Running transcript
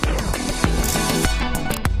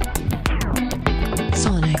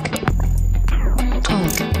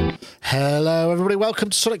welcome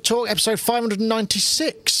to Sonic Talk, episode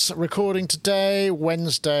 596, recording today,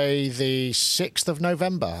 Wednesday, the 6th of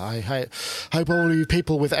November. I hope all of you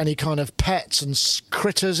people with any kind of pets and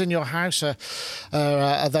critters in your house,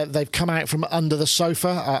 they've come out from under the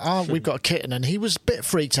sofa. We've got a kitten, and he was a bit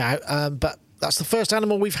freaked out, but that's the first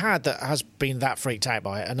animal we've had that has been that freaked out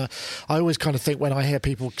by it. And I always kind of think when I hear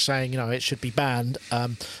people saying, it should be banned,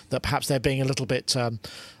 that perhaps they're being a little bit...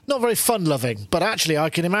 not very fun-loving, but actually I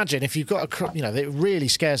can imagine if you've got it really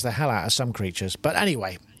scares the hell out of some creatures. But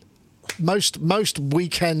anyway, most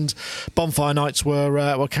weekend bonfire nights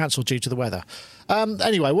were cancelled due to the weather.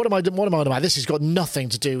 Anyway, what am I on about? This has got nothing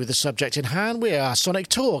to do with the subject in hand. We are Sonic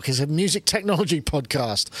Talk, is a music technology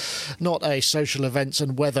podcast, not a social events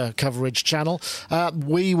and weather coverage channel.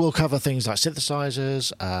 We will cover things like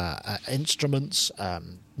synthesizers, instruments,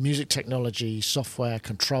 music technology, software,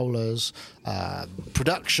 controllers,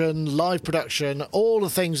 production, live production, all the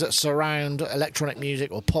things that surround electronic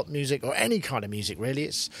music or pop music or any kind of music, really.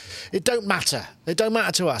 It don't matter. It don't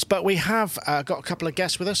matter to us. But we have got a couple of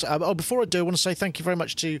guests with us. Before I do, I want to say thank you very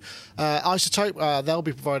much to iZotope. They'll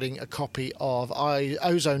be providing a copy of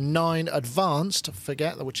Ozone 9 Advanced,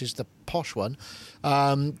 which is the posh one,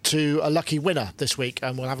 to a lucky winner this week,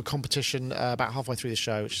 and we'll have a competition about halfway through the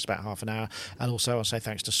show, which is about half an hour. And also I'll say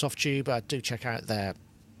thanks to Softube. Do check out their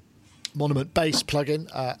Monument Bass plugin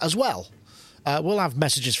as well. We'll have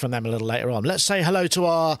messages from them a little later on. Let's say hello to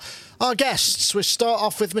our guests. We start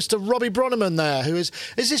off with Mr. Robbie Bronneman there, who is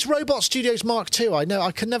this Robot Studios Mark II?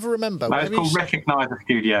 I can never remember. No, it's called Recognizer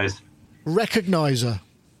Studios. Recognizer.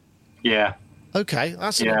 Yeah. Okay,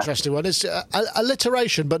 that's an interesting one. It's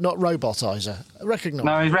alliteration, but not robotizer. Recognizer.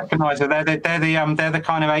 No, it's Recognizer. They're the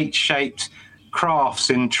kind of H-shaped crafts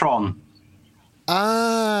in Tron.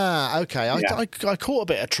 Ah, okay. I caught a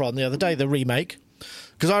bit of Tron the other day, the remake,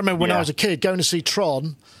 because I remember when I was a kid going to see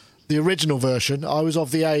Tron, the original version. I was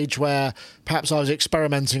of the age where perhaps I was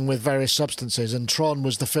experimenting with various substances, and Tron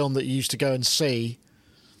was the film that you used to go and see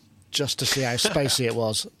just to see how spacey it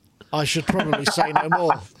was. I should probably say no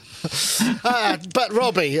more. But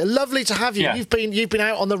Robbie, lovely to have you. Yeah. You've been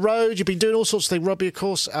out on the road. You've been doing all sorts of things. Robbie, of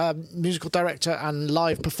course, musical director and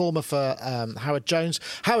live performer for Howard Jones.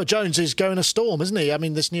 Howard Jones is going a storm, isn't he? I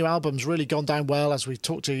mean, this new album's really gone down well, as we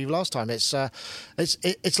talked to you last time. It's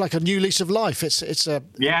like a new lease of life. It's been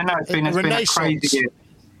a crazy year.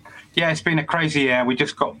 Yeah, it's been a crazy year. We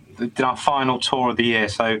just got our final tour of the year,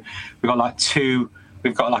 so we've got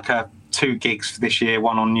two gigs for this year.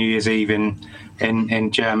 One on New Year's Eve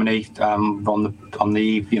in Germany on the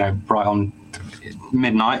eve, right on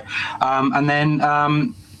midnight, and then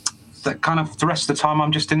the rest of the time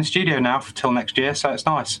I'm just in the studio now till next year, so it's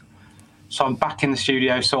nice. So I'm back in the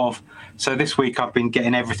studio so this week I've been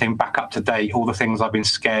getting everything back up to date, all the things I've been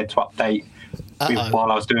scared to update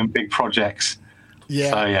while I was doing big projects.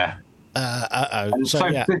 So yeah.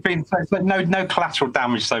 There's been no collateral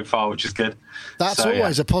damage so far, which is good. That's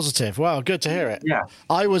always a positive. Well, good to hear it. Yeah,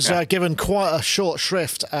 I was given quite a short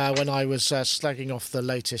shrift when I was slagging off the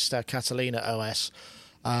latest Catalina OS.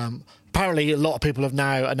 Apparently, a lot of people have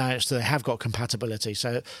now announced that they have got compatibility,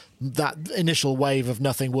 so that initial wave of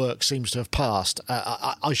nothing works seems to have passed.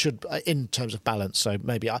 I should, in terms of balance, so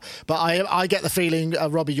maybe I get the feeling,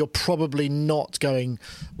 Robbie, you're probably not going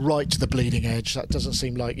right to the bleeding edge. That doesn't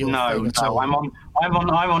seem like your thing at all. I'm on.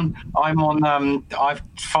 I've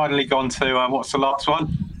finally gone to what's the last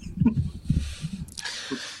one?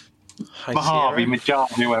 Mojave,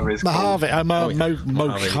 whoever it's called.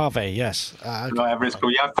 Mojave, yes. Whatever it's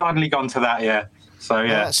called. Yeah, I've finally gone to that, yeah. So,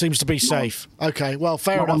 yeah. That seems to be safe. Okay, well,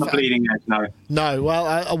 fair enough. Not on the bleeding edge, no. No, well,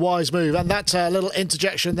 a wise move. And that little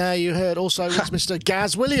interjection there you heard also was Mr.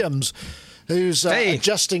 Gaz Williams, who's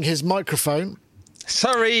adjusting his microphone.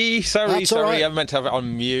 Sorry. Right. I meant to have it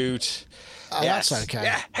on mute. Yes. That's okay.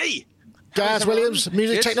 Yeah, hey. Gaz Williams,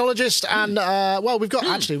 music technologist. And, we've got,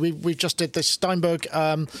 actually, we've just did this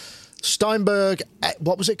Steinberg,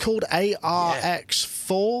 what was it called?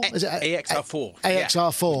 ARX4? Is it AXR4?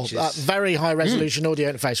 AXR4. Yeah, very high resolution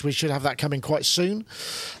audio interface. We should have that coming quite soon.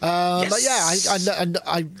 Yes. But yeah,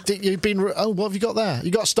 I think you've been. Oh, what have you got there? You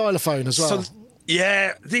got a stylophone as well.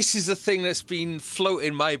 This is the thing that's been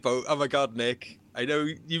floating my boat. Oh my God, Nick! I know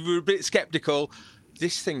you were a bit skeptical.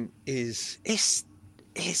 This thing is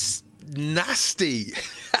nasty.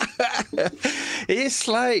 It's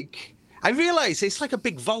like. I realise it's like a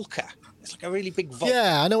big Volca. It's like a really big Volca.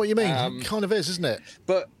 Yeah, I know what you mean. It kind of is, isn't it?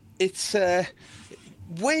 But it's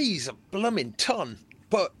weighs a blooming ton.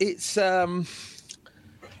 But it's do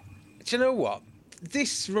you know what?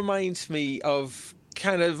 This reminds me of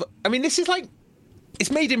kind of. I mean, this is like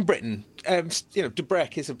it's made in Britain,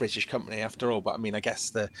 Debrec is a British company after all, but I mean, I guess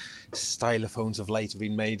the stylophones of late have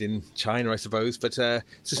been made in China, I suppose. But so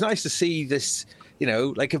it's nice to see this,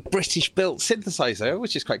 like a British-built synthesizer,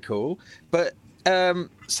 which is quite cool. But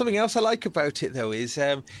something else I like about it, though, is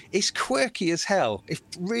it's quirky as hell. It's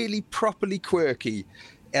really properly quirky.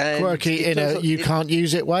 And quirky in a you can't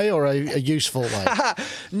use it way, or a useful way?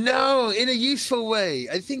 No, in a useful way.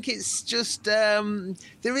 I think it's just there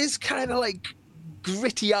is kind of like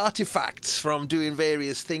gritty artifacts from doing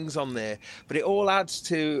various things on there, but it all adds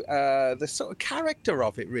to the sort of character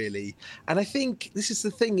of it, really. And I think this is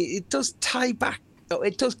the thing, it does tie back,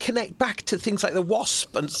 it does connect back to things like the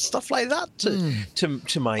Wasp and stuff like that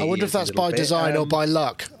to my I wonder if that's by design or by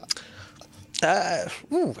luck.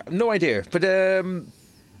 No idea, but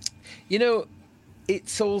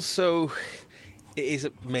it's also, it is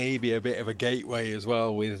maybe a bit of a gateway as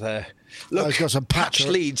well with look, it's got some patch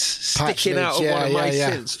leads sticking out of one of my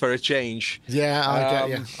synths for a change. Yeah,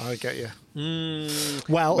 I get you.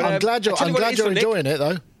 Well, but, I'm glad you're enjoying it,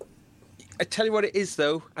 though. I tell you what it is,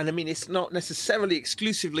 though, and I mean, it's not necessarily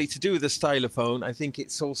exclusively to do with the stylophone. I think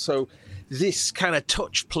it's also this kind of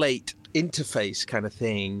touch plate interface kind of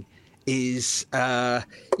thing is,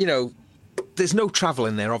 there's no travel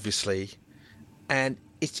in there, obviously, and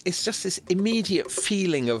it's just this immediate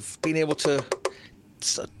feeling of being able to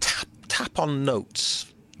sort of tap on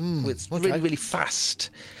notes with really, really fast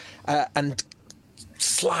and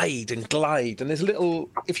slide and glide. And there's a little,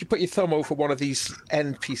 if you put your thumb over one of these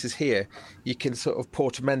end pieces here, you can sort of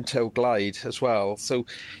portamento glide as well. So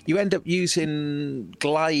you end up using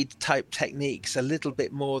glide type techniques a little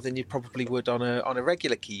bit more than you probably would on a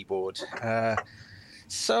regular keyboard.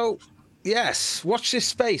 So yes, watch this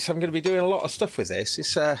space. I'm going to be doing a lot of stuff with this.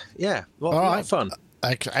 It's a lot of fun.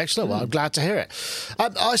 Excellent. Well, I'm glad to hear it.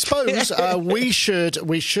 I suppose we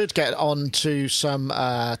should get on to some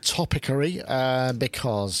topicery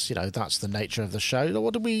because that's the nature of the show.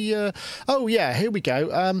 What do we? Here we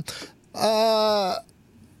go.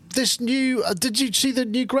 This new. Did you see the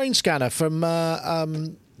new grain scanner from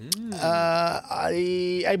Ableton?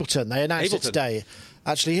 They announced it today.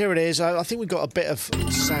 Actually, here it is. I think we got a bit of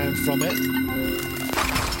sound from it.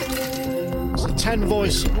 It's a 10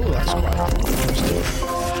 voice. Oh, that's great.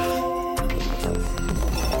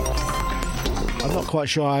 I'm not quite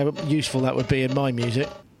sure how useful that would be in my music.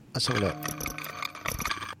 Let's have a look.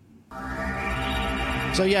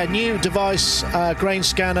 So yeah, new device, grain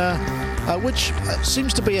scanner, which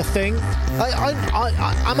seems to be a thing.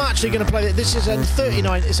 I'm actually going to play it. This is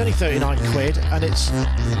 £39. It's only 39 quid, and it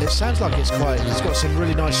sounds like it's got some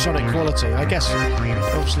really nice sonic quality. I guess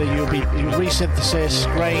obviously you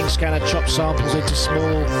resynthesis, grain scanner chops samples into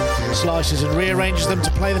small slices and rearranges them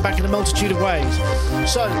to play them back in a multitude of ways.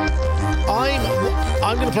 So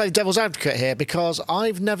I'm going to play the devil's advocate here because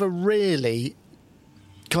I've never really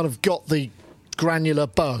kind of got the granular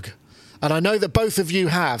bug, and I know that both of you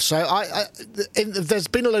have. So there's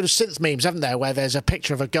been a load of synth memes, haven't there, where there's a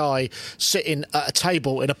picture of a guy sitting at a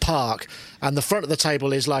table in a park, and the front of the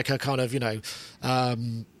table is like a kind of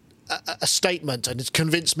a statement, and it's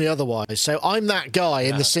convinced me otherwise. So I'm that guy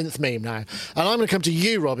in the synth meme now, and I'm going to come to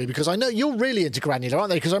you, Robbie, because I know you're really into granular, aren't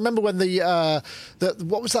they? Because I remember when the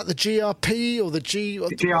what was that, the GRP or the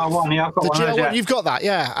GR1? Yeah, I've got the one. GR1, you've got that,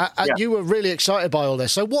 yeah. You were really excited by all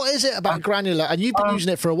this. So what is it about granular? And you've been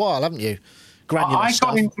using it for a while, haven't you? Granular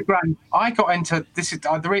stuff. I got into this.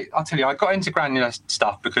 I'll tell you, I got into granular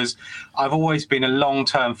stuff because I've always been a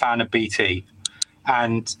long-term fan of BT.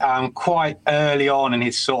 And quite early on in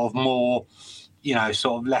his sort of more,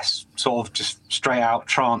 sort of less sort of just straight out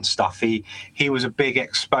trance stuff, he was a big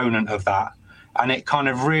exponent of that. And it kind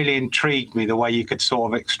of really intrigued me the way you could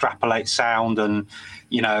sort of extrapolate sound and,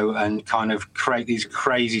 and kind of create these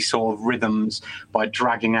crazy sort of rhythms by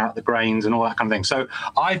dragging out the grains and all that kind of thing. So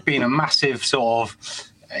I've been a massive sort of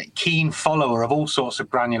keen follower of all sorts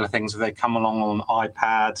of granular things. They come along on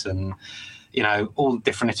iPads and, all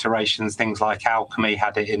different iterations. Things like Alchemy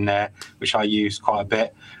had it in there, which I used quite a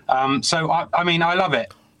bit. So I love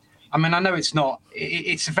it. I mean, I know it's not.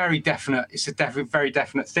 It's a very definite. It's a very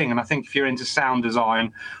definite thing. And I think if you're into sound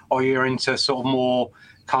design, or you're into sort of more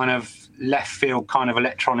kind of left field kind of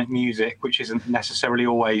electronic music, which isn't necessarily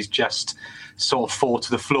always just sort of 4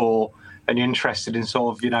 to the floor, and you're interested in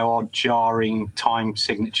sort of odd jarring time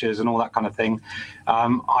signatures and all that kind of thing,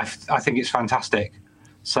 I think it's fantastic.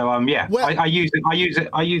 So well, I use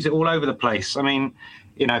it all over the place. I mean,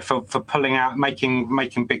 for pulling out, making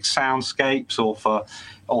big soundscapes, or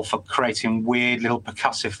for creating weird little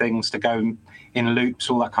percussive things to go in loops,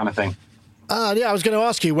 all that kind of thing. I was going to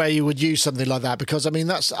ask you where you would use something like that, because I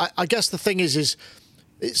mean I guess the thing is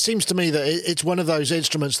It seems to me that it's one of those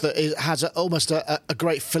instruments that has almost a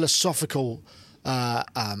great philosophical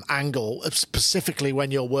angle, specifically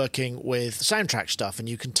when you're working with soundtrack stuff, and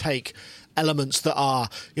you can take elements that are,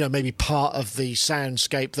 maybe part of the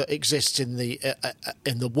soundscape that exists in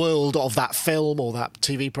the world of that film or that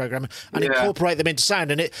TV program, and incorporate them into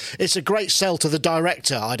sound. And it's a great sell to the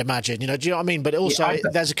director, I'd imagine. Do you know what I mean? But also,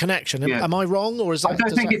 there's a connection. Yeah. Am I wrong, or is that?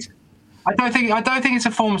 I don't think it's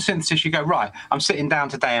a form of synthesis. You go, right, I'm sitting down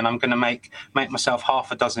today and I'm going to make myself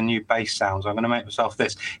half a dozen new bass sounds. I'm going to make myself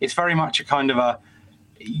this. It's very much a kind of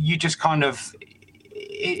it's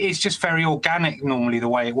just very organic normally, the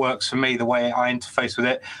way it works for me, the way I interface with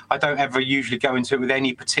it. I don't ever usually go into it with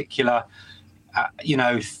any particular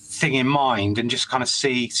thing in mind, and just kind of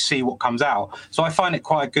see what comes out. So I find it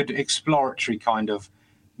quite a good exploratory kind of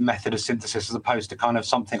method of synthesis, as opposed to kind of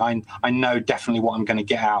something I know definitely what I'm going to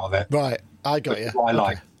get out of it. Right, I got you. What I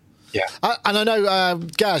like. Yeah. And I know,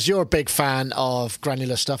 Gaz, you're a big fan of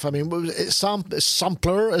granular stuff. I mean,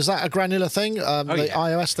 Sampler, is that a granular thing?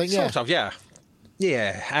 iOS thing? Sort of, yeah.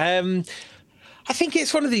 Yeah. I think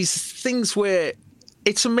it's one of these things where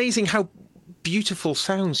it's amazing how beautiful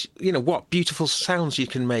sounds, what beautiful sounds you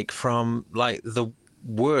can make from, like, the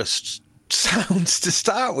worst sounds to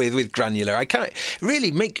start with granular. I can't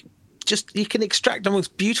really you can extract the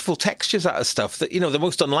most beautiful textures out of stuff, that the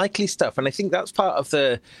most unlikely stuff, and I think that's part of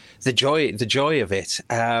the joy of it.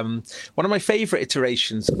 One of my favorite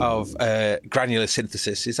iterations of granular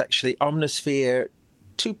synthesis is actually Omnisphere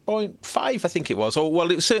 2.5, I think it was, or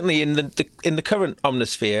well, it was certainly in the current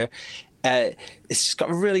Omnisphere. It's just got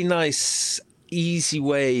a really nice, easy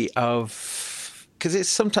way of, because it's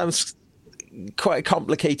sometimes quite a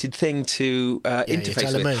complicated thing to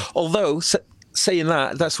interface with. Although, saying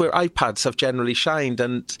that, that's where iPads have generally shined,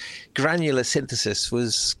 and granular synthesis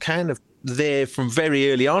was kind of there from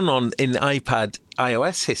very early on in iPad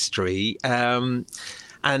iOS history. And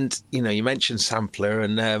you mentioned Sampler,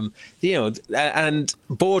 and and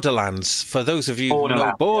Borderlands. For those of you who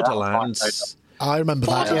know Borderlands. I remember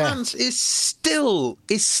Borderlands is still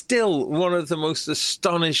one of the most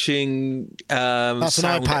astonishing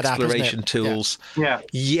sound exploration tools.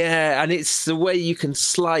 Yeah, and it's the way you can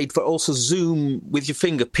slide, but also zoom with your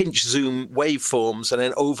finger, pinch zoom waveforms, and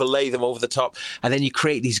then overlay them over the top, and then you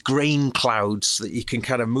create these grain clouds that you can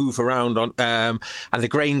kind of move around on. And the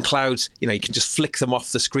grain clouds, you can just flick them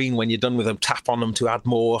off the screen when you're done with them, tap on them to add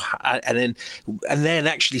more, and then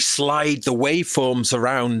actually slide the waveforms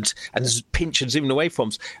around and pinch and zoom the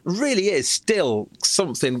waveforms. Really is still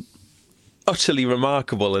something utterly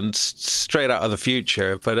remarkable and straight out of the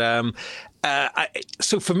future. But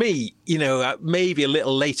so for me, maybe a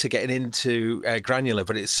little later getting into granular,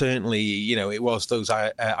 but it's certainly, it was those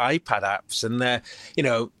iPad apps, and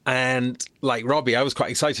and like Robbie, I was quite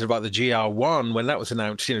excited about the GR1 when that was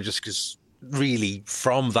announced, just because really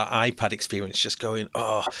from that iPad experience, just going,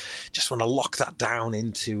 just want to lock that down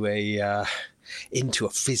into a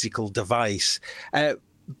physical device.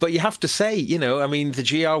 But you have to say, the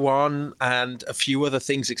GR1 and a few other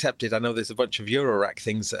things accepted. I know there's a bunch of Eurorack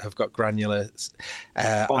things that have got granular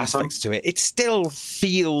aspects to it. It still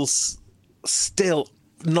feels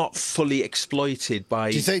not fully exploited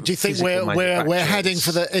by. Do you think we're heading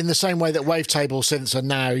for in the same way that wavetable synths are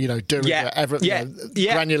now, doing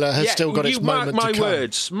granular has still got its moment to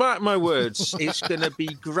come. Mark my words. It's going to be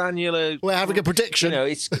granular. We're having a prediction.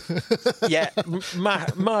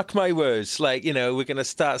 Mark my words. Like, we're going to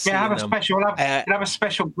start seeing have a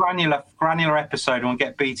special granular episode, and we'll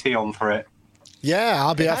get BT on for it. Yeah,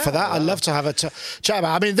 I'll be up for that. I'd love to have a chat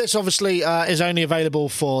about. I mean, this obviously is only available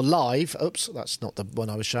for live. Oops, that's not the one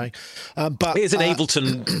I was showing. But it's an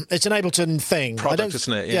Ableton. It's an Ableton thing, product,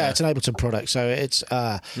 isn't it? Yeah, it's an Ableton product. So it's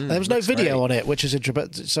there was no video on it, which is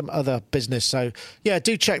some other business. So yeah,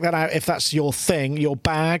 do check that out if that's your thing, your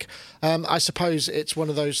bag. I suppose it's one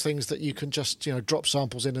of those things that you can just drop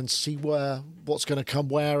samples in and see what's going to come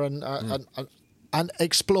where and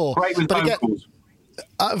explore. Great with vocals.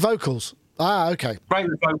 Vocals. Okay. Great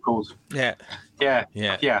with vocals. Yeah.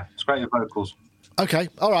 It's great with vocals. Okay,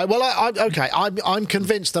 all right. Well, I'm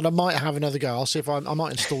convinced that I might have another go. I'll see if I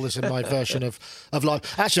might install this in my version of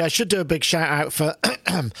live. Actually, I should do a big shout out for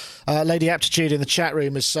Lady Aptitude in the chat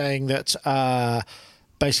room is saying that.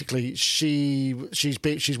 Basically,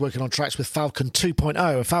 she's working on tracks with Falcon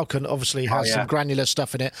 2.0. Falcon obviously has some granular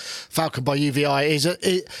stuff in it. Falcon by UVI is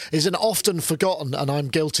an often forgotten, and I'm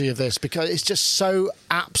guilty of this because it's just so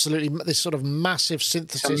absolutely this sort of massive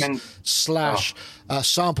synthesis /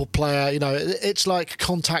 sample player. It's like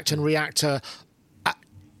Contact and Reactor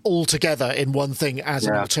all together in one thing as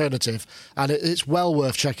an alternative, and it's well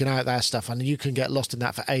worth checking out their stuff, and you can get lost in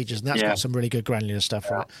that for ages, and that's got some really good granular stuff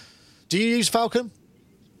for it. Do you use Falcon?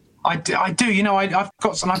 I do. You know, I've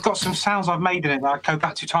got some sounds I've made in it that I go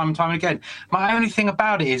back to time and time again. My only thing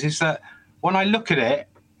about it is that when I look at it,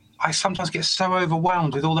 I sometimes get so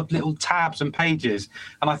overwhelmed with all the little tabs and pages,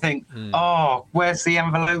 and I think, oh, where's the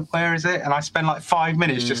envelope? Where is it? And I spend like 5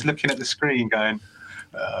 minutes just looking at the screen, going.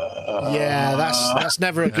 That's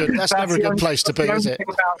never a good. That's never a good place to be, is it?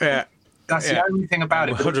 That's the only thing about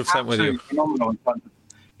it. 100% with you. Phenomenal,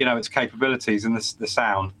 you know, its capabilities and the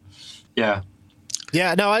sound. Yeah.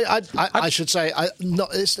 Yeah, no, I should say,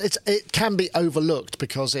 it can be overlooked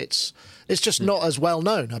because it's just not as well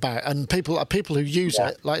known about, and people who use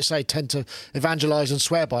it, like I say, tend to evangelise and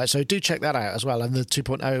swear by it. So do check that out as well. And the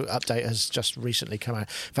 2.0 update has just recently come out.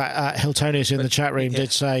 In fact, Hiltonius in the chat room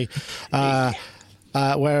did say.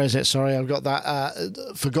 Where is it? Sorry, I've got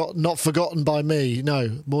that. Not forgotten by me.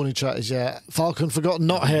 No, morning chat is Falcon forgotten,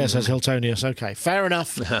 not here, says Hiltonius. Okay, fair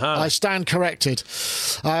enough. I stand corrected.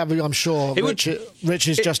 I'm sure Rich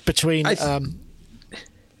is just between.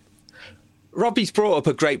 Robbie's brought up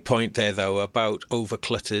a great point there, though, about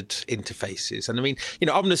over-cluttered interfaces. And I mean, you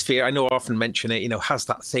know, Omnisphere, I know I often mention it, you know, has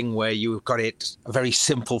that thing where you've got it a very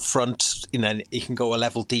simple front, you know, you can go a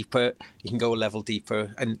level deeper,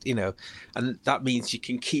 and, you know, and that means you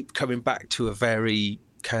can keep coming back to a very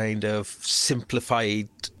kind of simplified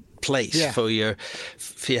place for your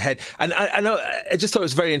head. And I just thought it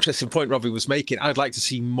was a very interesting point Robbie was making. I'd like to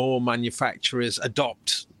see more manufacturers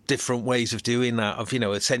adopt different ways of doing that, of, you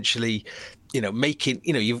know, essentially, you know, making,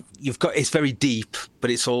 you know, you've got, it's very deep,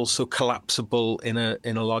 but it's also collapsible in a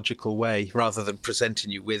logical way, rather than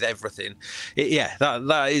presenting you with everything.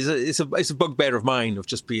 That is it's a bugbear of mine, of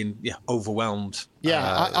just being overwhelmed.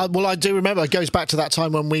 I do remember it goes back to that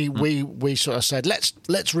time when we sort of said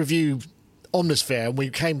let's review Omnisphere, and we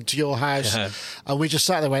came to your house and we just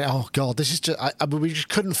sat there and went, oh god, this is just we just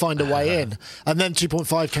couldn't find a way in. And then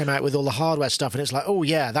 2.5 came out with all the hardware stuff, and it's like, oh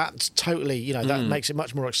yeah, that's totally, you know, that makes it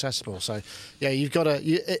much more accessible. So yeah, you've got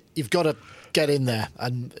to get in there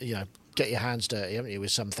and, you know, get your hands dirty, haven't you,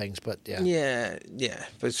 with some things. But but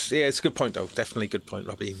it's a good point, though. Definitely a good point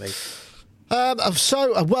Robbie made. I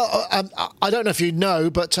don't know if you know,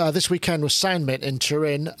 but this weekend was Soundmint in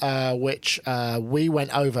Turin, which we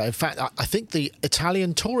went over. In fact, I think the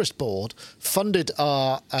Italian Tourist Board funded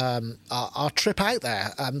our trip out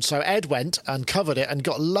there. So Ed went and covered it and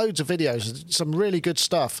got loads of videos, some really good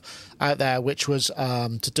stuff out there, which was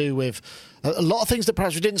to do with a lot of things that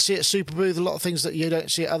perhaps we didn't see at Superbooth, a lot of things that you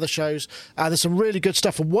don't see at other shows. There's some really good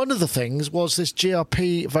stuff. And one of the things was this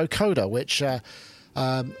GRP vocoder, which...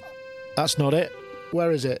 that's not it.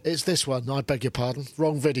 Where is it? It's this one. I beg your pardon.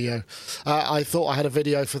 Wrong video. I thought I had a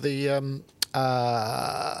video for the...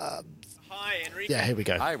 Hi, Enrique. Yeah, here we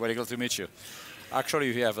go. Hi, very glad to meet you.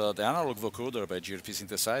 Actually, we have the analog vocoder by GRP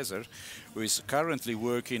Synthesizer, who is currently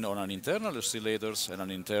working on an internal oscillators and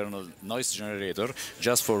an internal noise generator,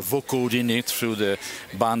 just for vocoding it through the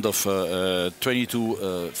band of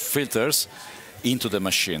 22 filters into the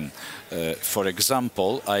machine. For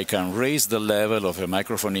example, I can raise the level of a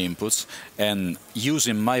microphone inputs and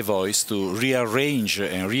using my voice to rearrange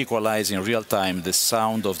and re-equalize in real time the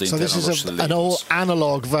sound of the internal oscillators. So this is an all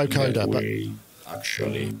analog vocoder.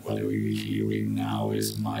 Actually, what we're hearing now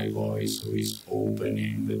is my voice, who is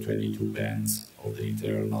opening the 22 bands of the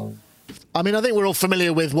internal. I mean, I think we're all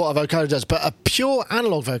familiar with what a vocoder does, but a pure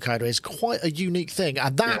analog vocoder is quite a unique thing.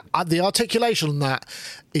 And that the articulation on that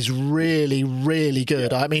is really, really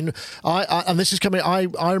good. I mean, and this is coming...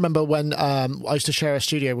 I remember when I used to share a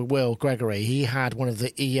studio with Will Gregory. He had one of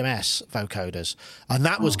the EMS vocoders, and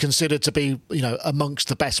that was considered to be, you know, amongst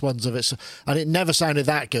the best ones of its... And it never sounded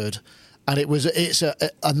that good. And the GRP,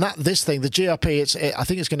 I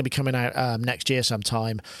think it's going to be coming out next year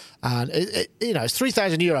sometime, and you know, it's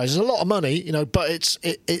 €3,000. It's a lot of money, you know, but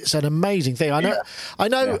it's an amazing thing. I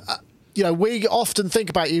know. You know, we often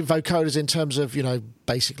think about vocoders in terms of, you know,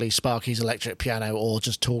 basically Sparky's electric piano or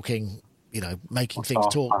just talking, you know, making things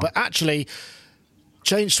talk, but actually.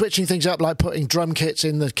 Switching things up, like putting drum kits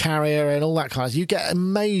in the carrier and all that kind of... You get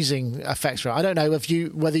amazing effects from it. I don't know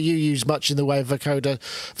whether you use much in the way of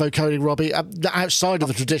vocoding, Robbie, outside of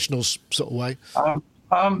the traditional sort of way.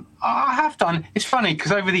 I have done. It's funny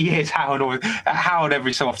because over the years, Howard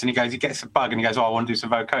every so often he gets a bug and he goes, "Oh, I want to do some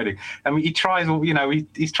vocoding." I mean, he tries all, you know,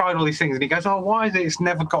 he's tried all these things and he goes, "Oh, why is it? It's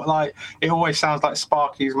never got like. It always sounds like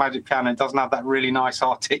Sparky's Magic Piano. It doesn't have that really nice,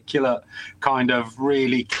 articulate, kind of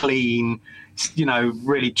really clean, you know,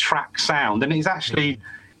 really track sound." And it's actually,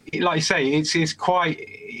 like you say,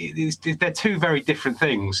 they're two very different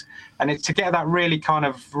things, and it's to get that really kind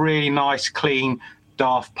of really nice, clean,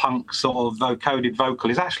 Daft Punk sort of vocoded vocal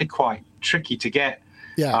is actually quite tricky to get.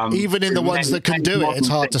 Yeah, even in the ones that can do it, it's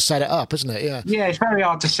hard to set it up, isn't it? Yeah. Yeah, it's very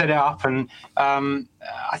hard to set it up, and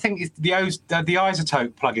I think the iZotope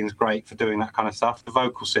plugin's great for doing that kind of stuff, the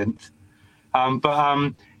vocal synth.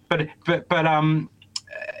 But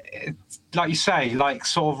like you say, like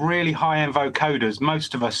sort of really high-end vocoders,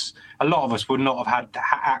 a lot of us would not have had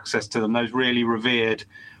access to them. Those really revered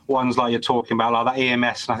ones, like you're talking about, like that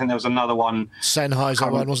EMS, and I think there was another one.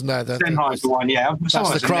 Sennheiser one, wasn't there? Sennheiser one, yeah.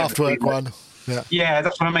 That's the Kraftwerk one. Yeah,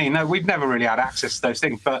 that's what I mean. No, we've never really had access to those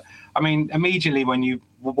things. But I mean, immediately when you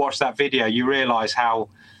watch that video, you realise how,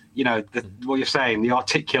 what you're saying, the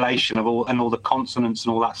articulation of all the consonants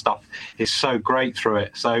and all that stuff is so great through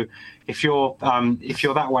it. So if you're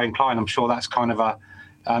that way inclined, I'm sure that's kind of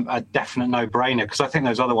a definite no-brainer, because I think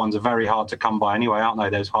those other ones are very hard to come by anyway, aren't they?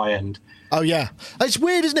 Those high-end. Oh yeah, it's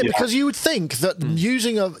weird, isn't it? Yeah. Because you would think that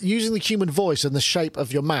using the human voice and the shape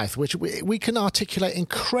of your mouth, which we can articulate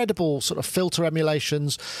incredible sort of filter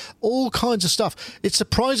emulations, all kinds of stuff. It's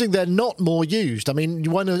surprising they're not more used. I mean,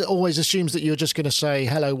 one always assumes that you're just going to say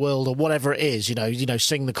 "Hello World" or whatever it is,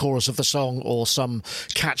 sing the chorus of the song or some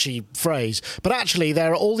catchy phrase. But actually,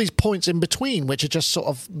 there are all these points in between, which are just sort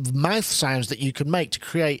of mouth sounds that you can make to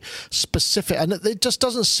create specific, and it just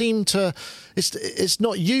doesn't seem to. It's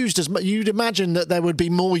not used as much. You'd imagine that there would be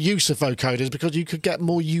more use of vocoders because you could get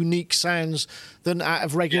more unique sounds than out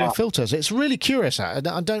of regular filters. It's really curious. I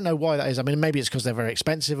don't know why that is. I mean, maybe it's because they're very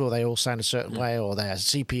expensive, or they all sound a certain way, or they're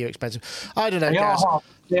CPU expensive. I don't know. They are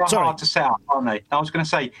hard to set up, aren't they? I was going to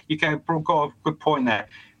say, you got a good point there.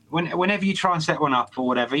 Whenever you try and set one up or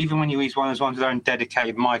whatever, even when you use one of those ones with their own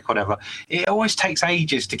dedicated mic or whatever, it always takes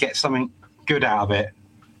ages to get something good out of it.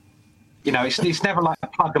 It's never like a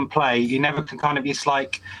plug and play. You never can it's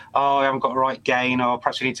like, oh, I haven't got the right gain, or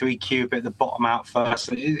perhaps we need to EQ a bit at the bottom out first.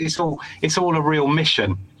 It's all a real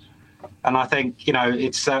mission. And I think,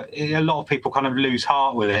 it's a lot of people kind of lose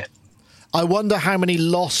heart with it. I wonder how many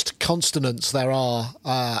lost consonants there are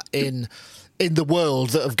in the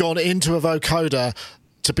world that have gone into a vocoder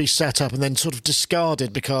to be set up and then sort of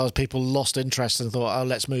discarded because people lost interest and thought, oh,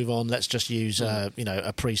 let's move on, let's just use a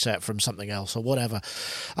preset from something else or whatever.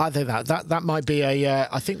 I think that might be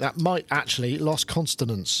I think that might actually lost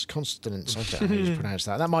consonants. I don't know how you pronounce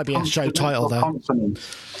that. That might be a show title though.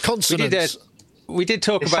 Consonants. We did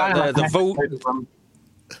talk about the vote.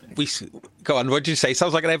 Go on. What did you say?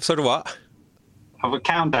 Sounds like an episode of what? Of a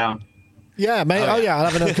countdown. Yeah, mate. Oh, yeah. I'll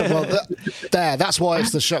have another. Well, that's why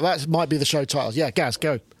it's the show. That might be the show title. Yeah, Gaz,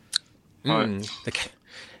 go. Okay.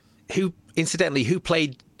 Who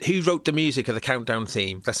wrote the music of the Countdown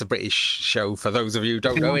theme? That's a British show. For those of you who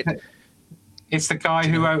don't know it, it's the guy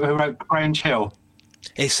who wrote Grange Hill.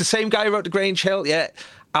 It's the same guy who wrote the Grange Hill. Yeah,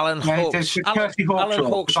 Alan Hawks. Kirsty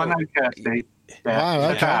Hawks. I know Kirsty. Yeah, wow.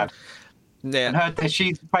 Okay. Yeah. And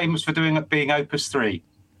she's famous for being Opus 3.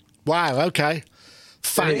 Wow. Okay.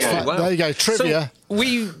 There you go. Trivia. So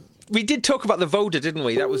we did talk about the Voda, didn't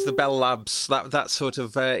we? That was the Bell Labs, that sort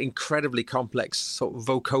of incredibly complex sort of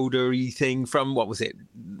vocoder-y thing from, what was it?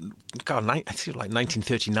 God, I think like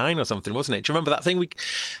 1939 or something, wasn't it? Do you remember that thing?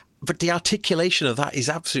 But the articulation of that is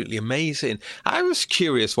absolutely amazing. I was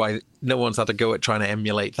curious why no one's had a go at trying to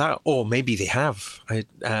emulate that, or maybe they have. Do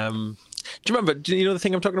you remember? Do you know the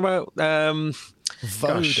thing I'm talking about?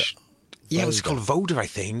 Voda. Yeah, it was called Voda, I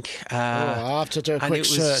think. I'll have to do a quick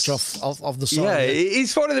search of the song. Yeah,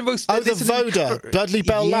 it's one of the most... Oh, the Voda, Dudley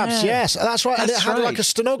Bell Labs, yes. That's right, and it had like a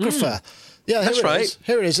stenographer. Yeah, that's right.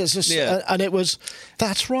 Here it is. It's just, and it was...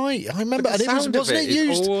 That's right, I remember. And wasn't it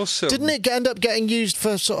used... Awesome. Didn't it end up getting used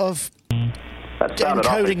for sort of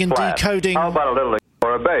encoding and decoding... How about a little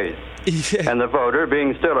or a bass? Yeah. And the voter,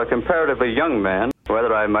 being still a comparatively young man,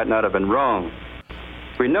 whether I might not have been wrong.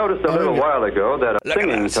 We noticed a little while ago that a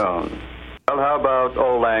singing tone... Well, how about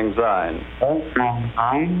Auld Lang Syne? Auld Lang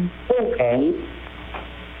Syne, okay.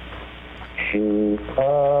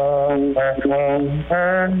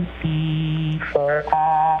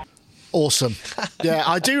 Awesome. Yeah,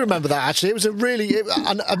 I do remember that actually. It was a really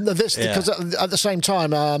because at the same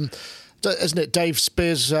time, isn't it? Dave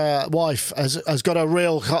Spears' wife has got a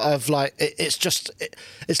real kind of like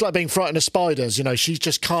it's like being frightened of spiders. She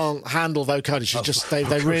just can't handle vocoders.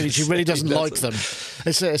 She really doesn't like them.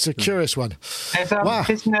 It's a curious one. Wow.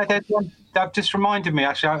 That just reminded me.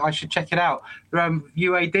 Actually, I should check it out.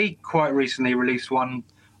 UAD quite recently released one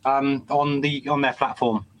on their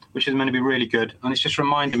platform, which is meant to be really good, and it's just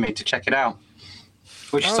reminded me to check it out.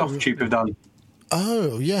 Which Softube have done.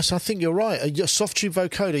 Oh, yes, I think you're right. Softube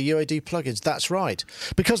vocoder UAD plugins, that's right.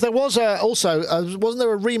 Because there was wasn't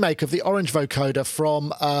there a remake of the Orange vocoder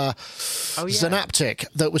from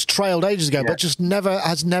Synaptic that was trailed ages ago, but just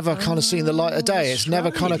has never kind of seen the light of day. It's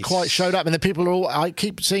never kind of quite showed up. And then people I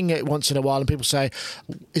keep seeing it once in a while, and people say,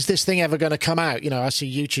 is this thing ever going to come out? I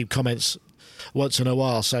see YouTube comments once in a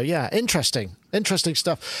while. So, yeah, interesting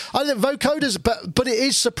stuff. I think vocoders, but it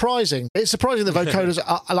is surprising. It's surprising that vocoders,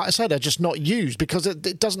 like I said, are just not used, because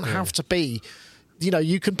it doesn't have to be.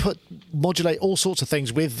 You can modulate all sorts of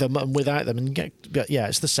things with them and without them, and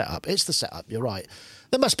it's the setup. You're right.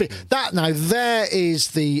 There must be that now.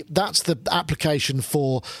 That's the application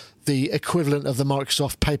for the equivalent of the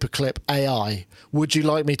Microsoft Paperclip AI. Would you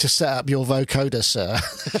like me to set up your vocoder, sir?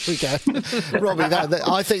 There we go. Robbie,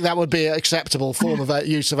 I think that would be an acceptable form of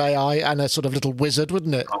use of AI, and a sort of little wizard,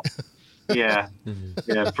 wouldn't it? Yeah,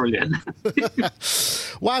 brilliant.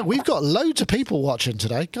 Wow, we've got loads of people watching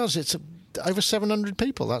today. Guys, it's over 700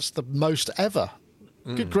 people. That's the most ever.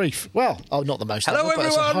 Good grief. Well, not the most. Hello,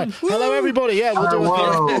 everyone. Hello, everybody. Yeah, we'll do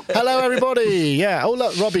it. Hello, everybody. Yeah. Oh,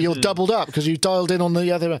 look, Robbie, you're doubled up because you dialed in on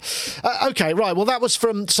the other. Okay, right. Well, that was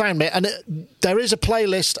from SoundMit, and there is a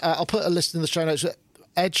playlist. I'll put a list in the show notes.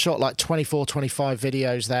 Ed shot like 24, 25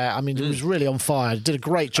 videos there. I mean, it was really on fire. Did a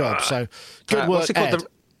great job. So good work, what's it called? Ed.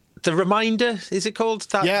 The Reminder, is it called?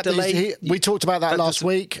 That delay? We talked about that last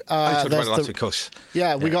week. I talked about it last week, of course.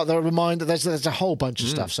 Yeah, we got the Reminder. There's a whole bunch of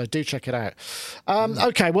stuff, so do check it out.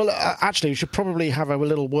 Okay, well, actually, we should probably have a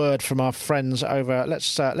little word from our friends over.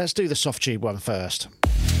 Let's do the Softube one first.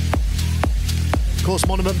 Of course,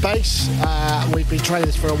 Monument Bass. We've been training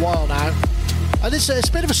this for a while now. And it's a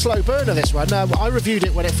bit of a slow burner, this one. I reviewed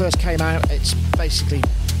it when it first came out. It's basically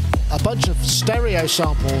a bunch of stereo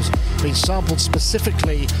samples being sampled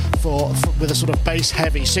specifically with a sort of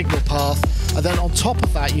bass-heavy signal path, and then on top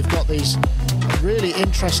of that you've got these really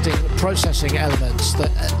interesting processing elements that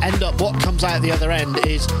end up, what comes out the other end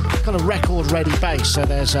is kind of record-ready bass. So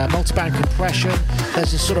there's multiband compression,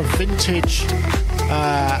 there's this sort of vintage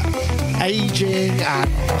aging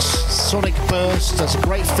and sonic bursts, there's a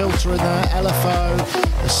great filter in there, LFO,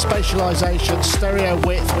 there's spatialization, stereo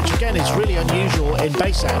width, which again is really unusual in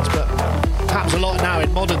bass sounds, but happens a lot now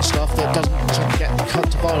in modern stuff that doesn't get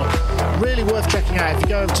cut to vinyl. Really worth checking out. If you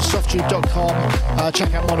go over to softube.com,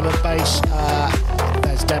 check out Monument Bass,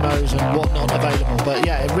 there's demos and whatnot available. But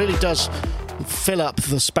yeah, it really does fill up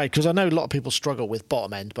the space, because I know a lot of people struggle with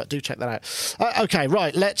bottom end, but do check that out. Okay,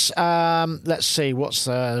 right, let's see what's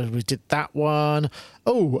we did that one.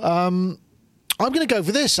 I'm going to go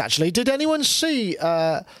for this, actually. Did anyone see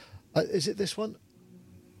is it this one?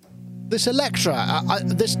 This Electra,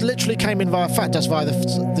 this literally came in via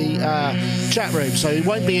the chat room, so it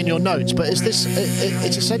won't be in your notes, but it's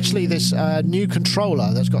essentially this new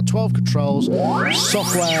controller that's got 12 controls,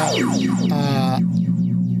 software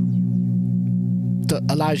that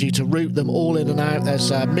allows you to route them all in and out.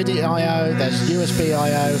 There's MIDI I/O, there's USB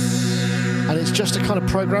I/O, and it's just a kind of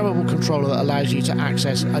programmable controller that allows you to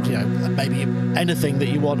access, maybe anything that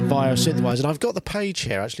you want via a synthesizer. And I've got the page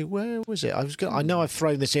here, actually. Where was it? I know I've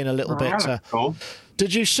thrown this in a little bit. Cool.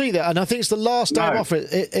 Did you see that? And I think it's the last day off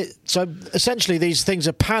it. So essentially, these things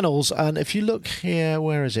are panels, and if you look here,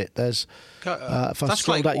 where is it? There's if I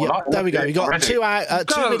scroll down, there we go. You got two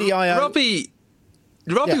MIDI I/O.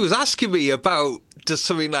 Robbie was asking me about, does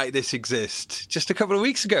something like this exist, just a couple of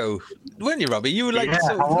weeks ago, weren't you, Robbie? You were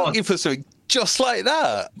looking for something just like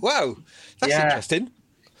that. Wow, that's interesting.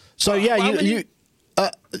 So you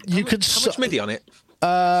could. How much MIDI on it?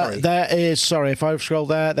 There is, if I scroll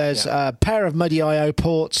there's a pair of MIDI I/O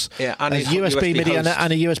ports. Yeah, and there's USB MIDI and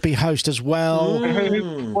a USB host as well.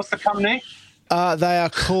 What's the company? They are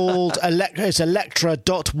called it's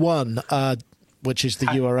Electra.1. Which is the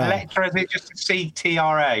URL. Electra, is it just a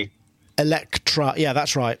CTRA? Electra, yeah,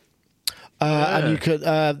 that's right. And you could,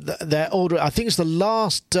 their order, I think it's the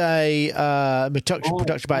last day production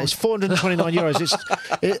about. It's €429.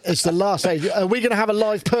 It's the last day. Are we going to have a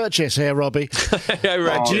live purchase here, Robbie? Yeah,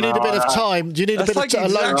 right. Do you need a bit of time? Do you need a bit of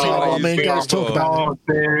alone time while me and guys talk about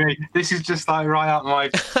it? This is just like right up my...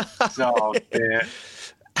 Oh, dear.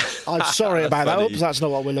 I'm sorry about that. Oops, that's not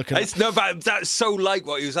what we're looking at. No, but that's so like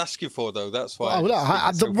what he was asking for, though. That's why.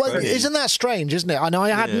 Isn't that strange, isn't it? I know.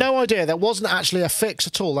 I had no idea. There wasn't actually a fix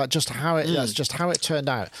at all. That's just how it turned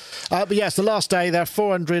out. But yes, the last day, they're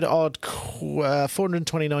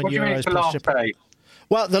 429 what euros per last day?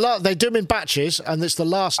 Well, they do them in batches, and it's the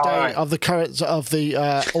last day of the current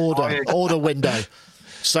order window.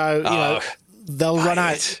 So they'll run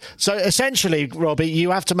out. So essentially, Robbie,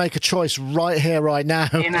 you have to make a choice right here, right now.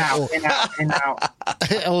 In out.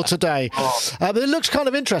 Or today. But it looks kind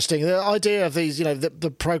of interesting. The idea of these,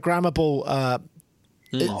 the programmable.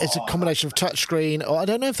 It's a combination of touchscreen, or I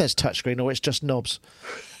don't know if there's touchscreen or it's just knobs.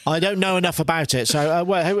 I don't know enough about it. So,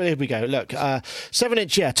 here we go. Look,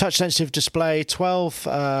 7-inch, touch-sensitive display, 12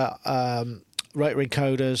 rotary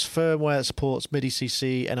encoders, firmware that supports MIDI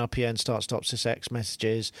CC, NRPN, start-stop, SysX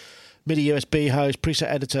messages, MIDI USB host, preset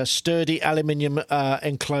editor, sturdy aluminium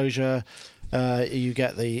enclosure. You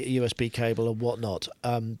get the USB cable and whatnot.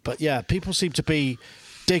 But yeah, people seem to be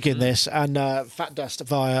digging this, and Fat Dust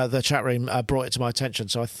via the chat room brought it to my attention,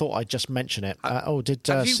 so I thought I'd just mention it. Did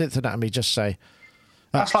Synth Anatomy just say?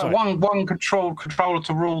 That's like one controller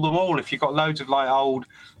to rule them all. If you've got loads of like old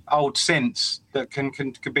synths that can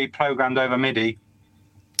be programmed over MIDI.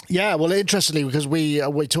 Yeah, well, interestingly, because we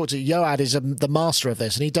talked to Yoad, is the master of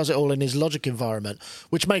this, and he does it all in his Logic environment,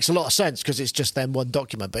 which makes a lot of sense because it's just then one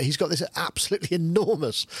document. But he's got this absolutely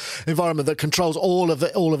enormous environment that controls all of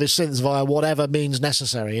his synths via whatever means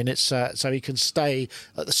necessary, and it's so he can stay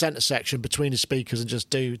at the centre section between his speakers and just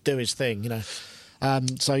do his thing,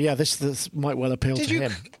 So yeah, this might well appeal to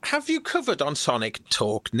him. Have you covered on Sonic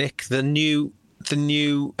Talk, Nick, the new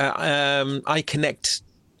iConnect?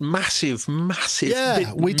 Massive.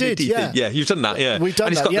 Yeah, we did. Yeah, you've done that. Yeah, we've done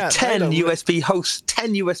and that. It's got the 10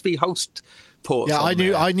 USB host ports. Yeah, I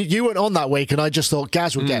knew you weren't on that week, and I just thought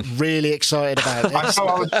Gaz would get really excited about it. I thought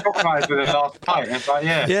I was surprised with it last night. It's like,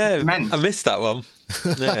 I missed that one.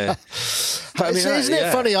 Yeah. Isn't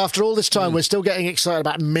it funny? After all this time, we're still getting excited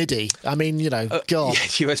about MIDI. I mean, God.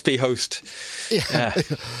 USB host. Yeah.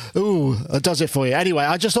 Ooh, it does it for you. Anyway,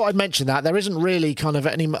 I just thought I'd mention that. There isn't really kind of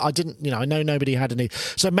any... I didn't... I know nobody had any...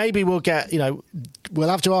 So maybe we'll get... we'll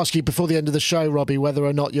have to ask you before the end of the show, Robbie, whether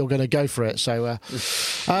or not you're going to go for it. So,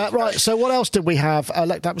 right. So what else did we have?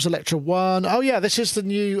 That was Electra 1. Oh, yeah, this is the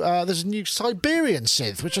new... there's a new Siberian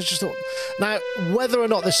synth, which I just thought... Now, whether or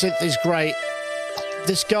not the synth is great...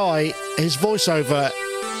 This guy, his voiceover,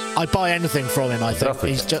 I buy anything from him, I think.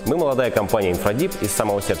 Здравствуйте. Мы молодая компания «Инфрадип» из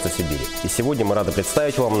самого сердца Сибири. И сегодня мы рады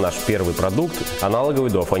представить вам наш первый продукт – аналоговый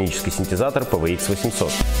дуофонический синтезатор PVX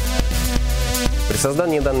 800. При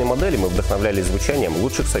создании данной модели мы вдохновлялись звучанием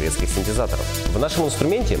лучших советских синтезаторов. В нашем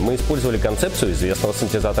инструменте мы использовали концепцию известного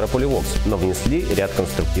синтезатора Polyvox, но внесли ряд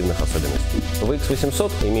конструктивных особенностей. PVX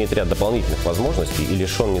 800 имеет ряд дополнительных возможностей и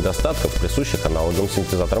лишен недостатков, присущих аналоговым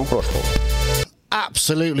синтезаторам прошлого.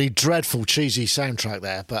 Absolutely dreadful, cheesy soundtrack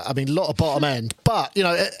there, but I mean, a lot of bottom end. But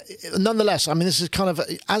nonetheless, I mean, this is kind of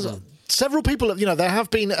several people. There have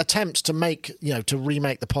been attempts to make, to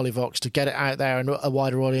remake the Polyvox, to get it out there and a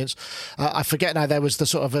wider audience. I forget now. There was the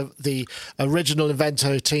sort of the original inventor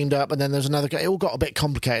who teamed up, and then there's another guy. It all got a bit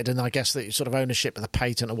complicated, and I guess the sort of ownership of the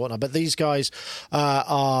patent and whatnot. But these guys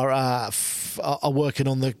are working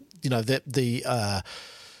on the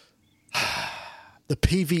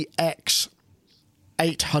PVX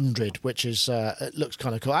 800, which is it looks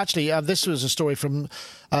kind of cool. Actually, this was a story from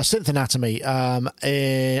Synth Anatomy,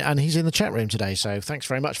 and he's in the chat room today. So thanks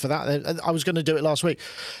very much for that. I was going to do it last week.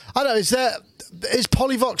 I don't know. Is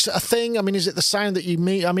Polyvox a thing? I mean, is it the sound that you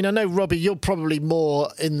meet? I mean, I know, Robbie, you're probably more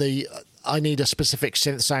in the I need a specific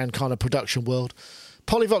synth sound kind of production world.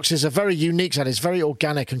 Polyvox is a very unique sound. It's very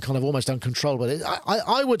organic and kind of almost uncontrollable.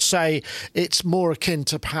 I would say it's more akin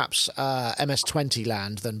to perhaps MS-20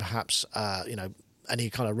 land than perhaps any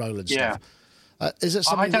kind of Roland stuff. Is it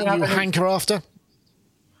something that you hanker after?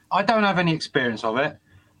 I don't have any experience of it.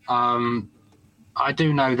 I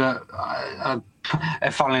do know that,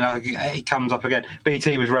 funnily enough, he comes up again.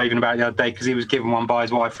 BT was raving about it the other day because he was given one by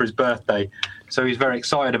his wife for his birthday. So he's very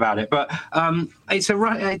excited about it. But it's not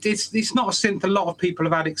a synth a lot of people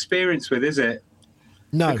have had experience with, is it?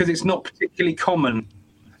 No. Because it's not particularly common.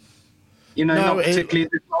 Not particularly.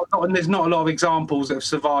 And there's not a lot of examples that have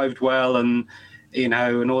survived well and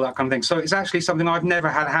all that kind of thing. So it's actually something I've never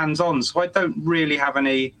had hands on. So I don't really have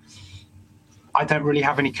any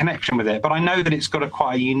connection with it. But I know that it's got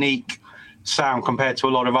quite a unique sound compared to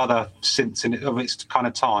a lot of other synths of its kind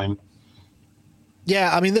of time.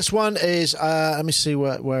 Yeah, I mean, this one is, let me see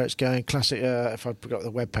where it's going. Classic, if I forgot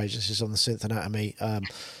the webpage, this is on the Synth Anatomy.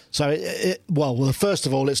 So, well, first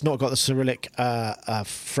of all, it's not got the Cyrillic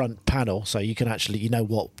front panel, so you can actually,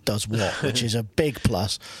 what does what, which is a big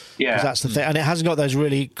plus. Yeah. That's the thing. And it hasn't got those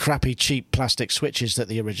really crappy, cheap plastic switches that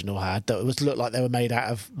the original had, that looked like they were made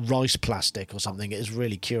out of rice plastic or something. It is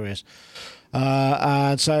really curious.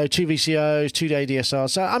 And so, 2 VCOs, 2-day DSR.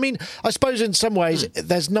 So, I mean, I suppose in some ways,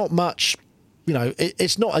 there's not much...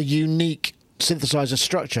 it's not a unique synthesizer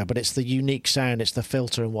structure, but it's the unique sound, it's the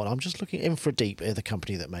filter and what. I'm just looking. Infradeep are the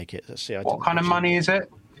company that make it. Let's see. What kind of money is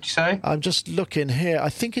it? Did you say? I'm just looking here. I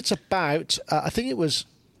think it's about. I think it was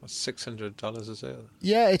 $600, is it?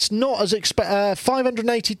 Yeah, it's not as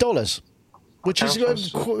 $580,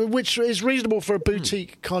 which is reasonable for a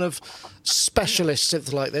boutique kind of specialist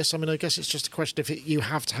synth like this. I mean, I guess it's just a question if you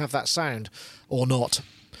have to have that sound or not.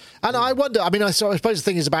 And I wonder. I mean, I suppose the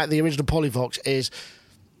thing is about the original Polyvox is.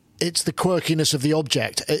 It's the quirkiness of the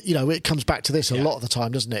object. It comes back to this a lot of the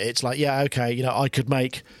time, doesn't it? It's like, I could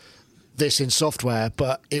make this in software,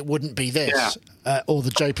 but it wouldn't be this, or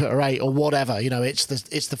the Jupiter 8, or whatever. It's the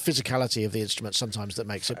physicality of the instrument sometimes that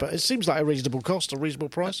makes it. But it seems like a reasonable cost, a reasonable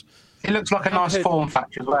price. It looks like a nice form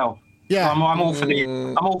factor as well. Yeah, so I'm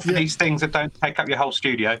all for these things that don't take up your whole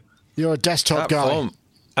studio. You're a desktop guy.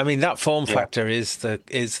 That form factor is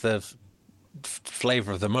the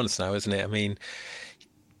flavour of the month now, isn't it? I mean.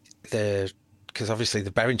 Because obviously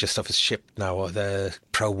the Behringer stuff is shipped now, or the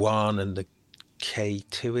Pro 1 and the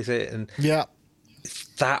K2, is it? And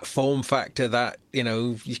that form factor, that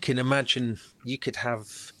you can imagine you could have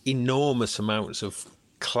enormous amounts of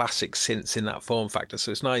classic synths in that form factor.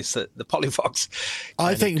 So it's nice that the Polyvox.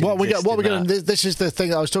 I think what we're going to. This is the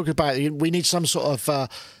thing that I was talking about. We need some sort of.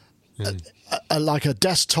 Like a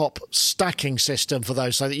desktop stacking system for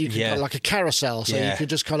those, so that you can like a carousel, so you could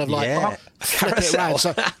just kind of flip it around.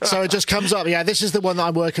 So it just comes up. Yeah, this is the one that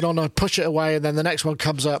I'm working on. I push it away, and then the next one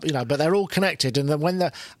comes up. But they're all connected, and then when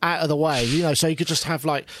they're out of the way, so you could just have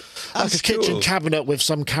like a kitchen cabinet with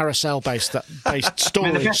some carousel based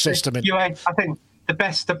storage system in. I think the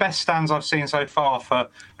best stands I've seen so far for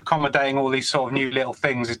accommodating all these sort of new little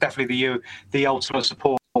things is definitely the Ultimate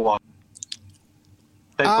Support one.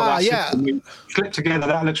 Clipped together.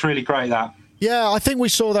 That looks really great. That. Yeah, I think we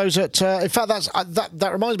saw those at. In fact, that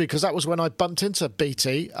reminds me, because that was when I bumped into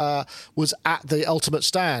BT. Was at the Ultimate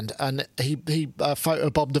stand, and he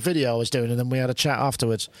photobombed the video I was doing, and then we had a chat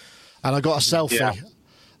afterwards, and I got a selfie.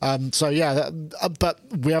 But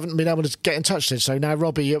we haven't been able to get in touch with him. So now,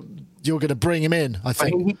 Robbie, you're going to bring him in. I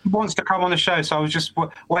think he wants to come on the show. So I was just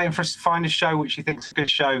waiting for us to find a show which he thinks is a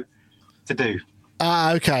good show to do.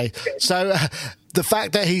 Okay. So the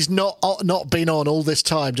fact that he's not been on all this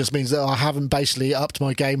time just means that I haven't basically upped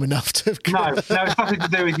my game enough to. No, it's nothing to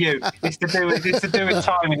do with you. It's to do with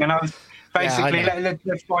timing. And I was basically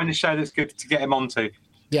let's find a show that's good to get him onto.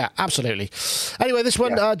 Yeah, absolutely. Anyway, this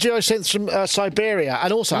one, Geosynths from Siberia,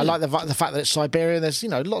 and also I like the fact that it's Siberian. There's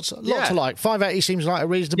lots to like. 580 seems like a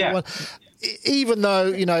reasonable one. Even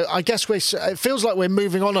though, I guess it feels like we're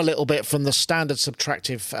moving on a little bit from the standard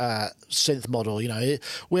subtractive synth model.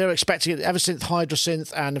 We're expecting Eversynth,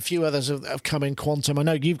 Hydrasynth, and a few others have come in Quantum. I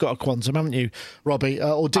know you've got a Quantum, haven't you, Robbie?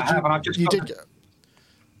 Or did you? I've just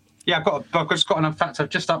got. In fact, I've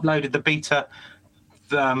just uploaded the beta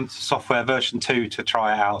software version 2 to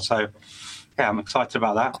try it out. So, I'm excited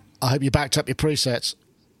about that. I hope you backed up your presets.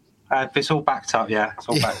 It's all backed up, It's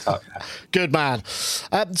all backed up. Yeah. Good man.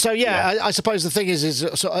 I suppose the thing is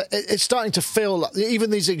it's starting to feel like even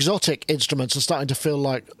these exotic instruments are starting to feel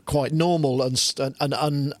like quite normal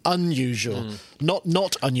and unusual.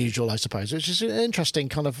 Not unusual, I suppose, which is an interesting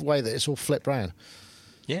kind of way that it's all flipped round.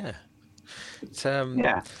 Yeah.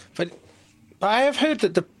 But I have heard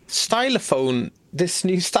that the stylophone, this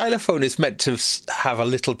new stylophone, is meant to have a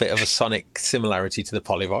little bit of a sonic similarity to the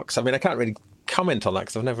Polyvox. I mean, I can't really comment on that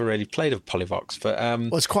because I've never really played a Polyvox, but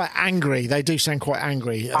it's quite angry. They do sound quite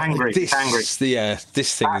angry. This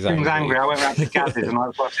thing is angry. I went around to Gaz's and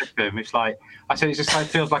I said to him, it just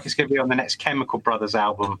feels like it's going to be on the next Chemical Brothers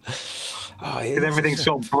album, because everything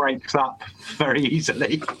sort of breaks up very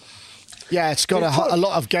easily. Yeah, it's got a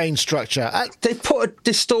lot of gain structure. They put a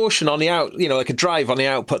distortion on the out, like a drive on the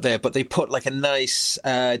output there, but they put like a nice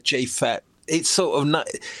JFET. It's sort of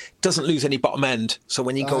doesn't lose any bottom end. So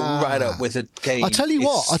when you go right up with a gain, I tell you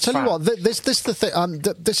what. This is the thing.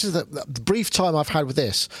 This is the brief time I've had with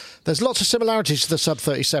this. There's lots of similarities to the Sub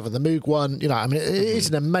 37, the Moog one. It is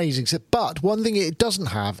an amazing set. But one thing it doesn't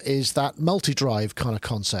have is that multi-drive kind of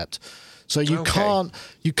concept. So you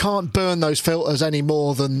can't burn those filters any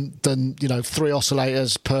more than 3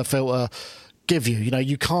 oscillators per filter give you.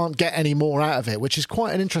 You can't get any more out of it, which is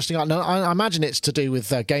quite an interesting. I imagine it's to do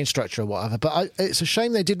with gain structure or whatever. But it's a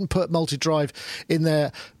shame they didn't put multi-drive in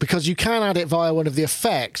there, because you can add it via one of the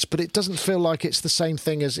effects, but it doesn't feel like it's the same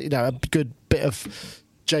thing as a good bit of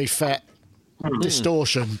JFET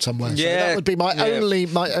distortion somewhere. So that would be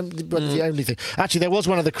the only thing. Actually, there was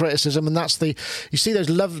one other criticism, and that's you see those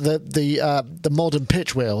the modern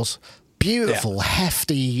pitch wheels, beautiful,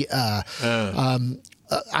 hefty.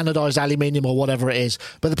 anodized aluminium or whatever it is.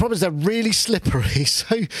 But the problem is they're really slippery.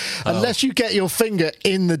 So unless you get your finger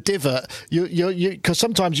in the divot, because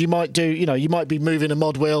sometimes you might you might be moving a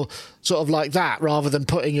mod wheel sort of like that rather than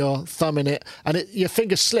putting your thumb in it, and your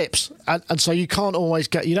finger slips, and so you don't always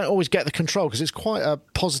get the control because it's quite a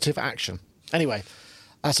positive action. Anyway.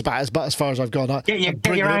 That's about as far as I've gone. Get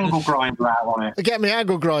your angle grinder out on it. Get my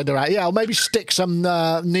angle grinder out. Yeah, or maybe stick some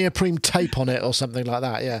neoprene tape on it or something like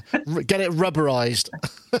that. Yeah, get it rubberized.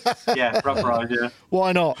 Yeah, rubberized. Yeah.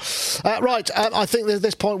 Why not? Right. I think at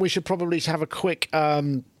this point we should probably have a quick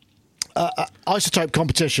isotope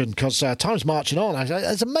competition because time's marching on.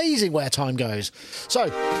 It's amazing where time goes. So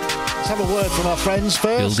let's have a word from our friends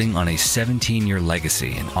first. Building on a 17-year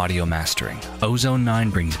legacy in audio mastering, Ozone 9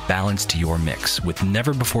 brings balance to your mix with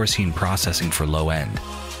never-before-seen processing for low end,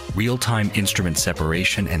 real-time instrument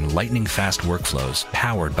separation, and lightning-fast workflows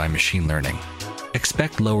powered by machine learning.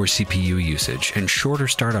 Expect lower CPU usage and shorter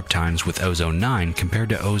startup times with Ozone 9 compared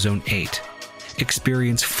to Ozone 8.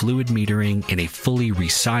 Experience fluid metering in a fully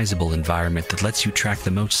resizable environment that lets you track the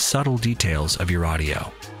most subtle details of your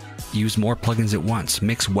audio. Use more plugins at once,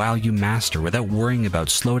 mix while you master without worrying about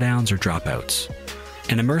slowdowns or dropouts.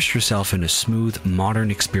 And immerse yourself in a smooth, modern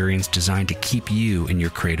experience designed to keep you in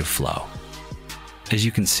your creative flow. As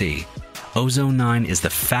you can see, Ozone 9 is the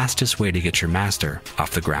fastest way to get your master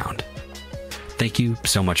off the ground. Thank you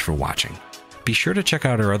so much for watching. Be sure to check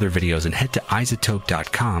out our other videos and head to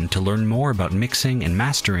iZotope.com to learn more about mixing and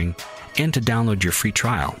mastering and to download your free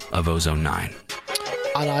trial of Ozone 9.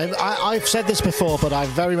 And I've said this before, but I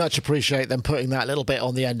very much appreciate them putting that little bit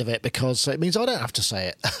on the end of it because it means I don't have to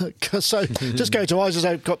say it. So just go to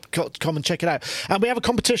iZotope.com and check it out. And we have a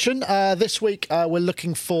competition this week. We're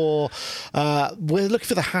looking for the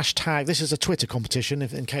hashtag. This is a Twitter competition.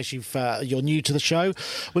 In case you're new to the show,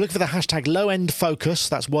 we're looking for the hashtag Low End Focus.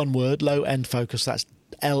 That's one word. Low End Focus. That's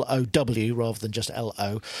LOW rather than just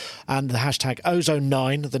LO, and the hashtag Ozone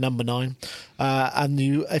 9, the number 9, and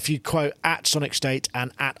if you quote at Sonic State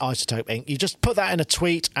and at iZotope Inc., you just put that in a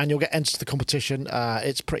tweet and you'll get entered to the competition.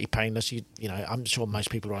 It's pretty painless. I'm sure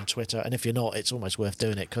most people are on Twitter, and if you're not, it's almost worth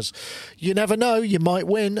doing it because you never know, you might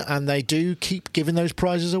win, and they do keep giving those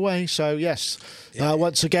prizes away. So yes,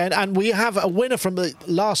 once again, and we have a winner from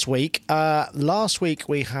last week. Last week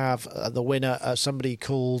we have the winner, somebody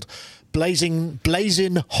called Blazing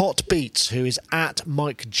Hot Beats, who is at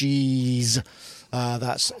Mike G's.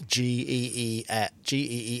 That's Gees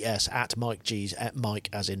at Mike G's, at Mike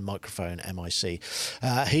as in microphone, MIC.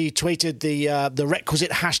 He tweeted the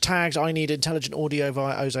requisite hashtags. I need intelligent audio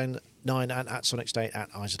via Ozone 9 and at Sonic State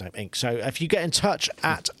at iZotope Inc. So if you get in touch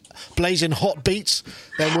at Blazing Hot Beats,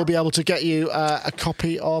 then we'll be able to get you a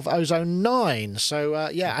copy of Ozone 9. So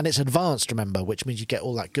and it's advanced, remember, which means you get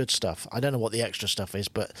all that good stuff. I don't know what the extra stuff is,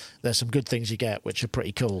 but there's some good things you get which are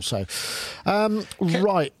pretty cool. So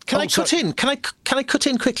right, can I cut in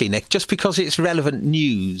quickly, Nick, just because it's relevant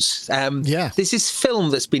news? There's this film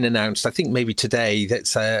that's been announced, I think maybe today,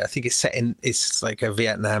 that's I think it's like a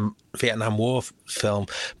Vietnam War film,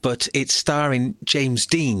 but it's starring James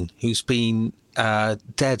Dean, who's been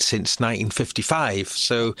dead since 1955.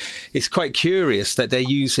 So it's quite curious that they're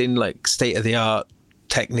using like state-of-the-art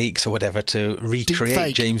techniques or whatever to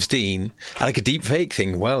recreate James Dean, like a deep fake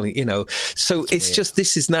thing. Well, so it's weird. Just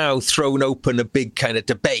this is now thrown open a big kind of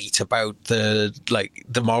debate about the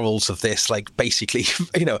morals of this, like basically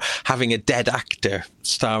having a dead actor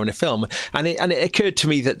star in a film. And it occurred to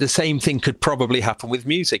me that the same thing could probably happen with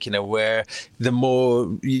music, where the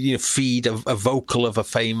more you feed a vocal of a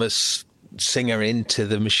famous singer into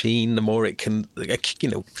the machine, the more it can,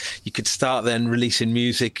 you could start then releasing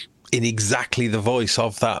music in exactly the voice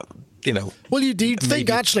of that, Well, you'd think,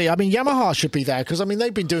 actually, Yamaha should be there because,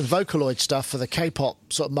 they've been doing Vocaloid stuff for the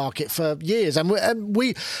K-pop sort of market for years. And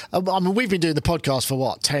we've been doing the podcast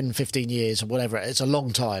for, 10, 15 years or whatever. It's a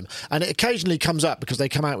long time. And it occasionally comes up because they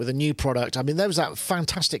come out with a new product. There was that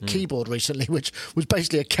fantastic keyboard recently, which was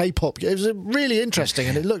basically a K-pop. It was really interesting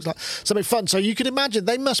and it looked like something fun. So you can imagine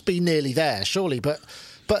they must be nearly there, surely. But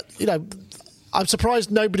I'm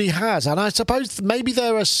surprised nobody has, and I suppose maybe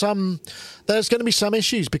there's going to be some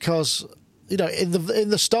issues because in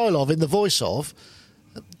the voice of,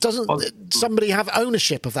 doesn't somebody have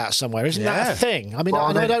ownership of that somewhere? Isn't that a thing? I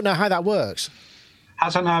don't know how that works.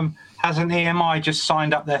 Hasn't EMI just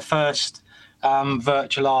signed up their first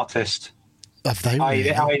virtual artist? Have they?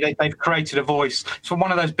 Really? They've created a voice. It's from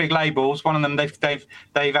one of those big labels. One of them they've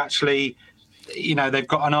actually, they've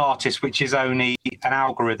got an artist which is only an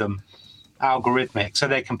algorithmic, so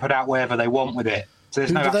they can put out wherever they want with it. So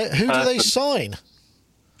who do they sign?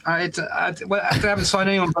 Well, they haven't signed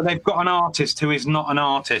anyone, but they've got an artist who is not an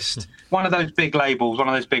artist. One of those big labels, one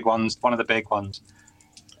of those big ones, one of the big ones.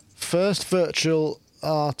 First virtual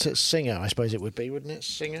artist singer, I suppose it would be, wouldn't it?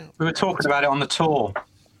 Singer. We were talking about it on the tour.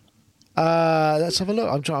 Let's have a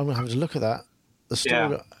look. I'm having to look at that. The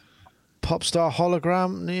story. Yeah. Pop star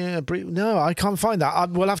hologram. Yeah, no, I can't find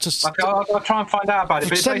that. We'll have to. I'll try and find out about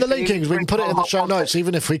it. Send the link in. We can put it in the show notes,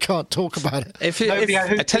 even if we can't talk about it. I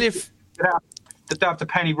tell you, they don't have to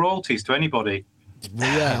pay any royalties to anybody.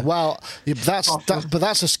 Yeah, well, but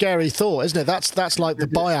that's a scary thought, isn't it? That's like the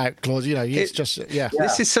buyout clause. You know, it's just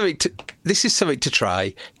This is something to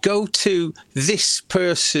try. Go to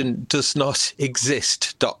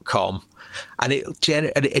thispersondoesnotexist.com,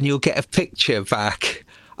 and you'll get a picture back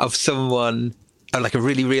of someone, like a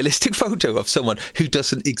really realistic photo of someone who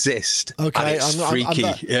doesn't exist. Okay, and it's freaky.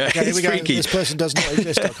 Okay, here we go. Freaky. This person does not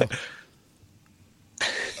exist.com.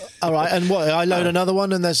 All right, and what? I load another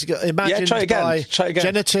one, and there's imagined try again. by Try again.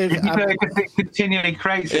 genitive. It continually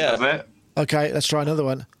creates it, does it? Okay, let's try another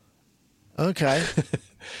one. Okay.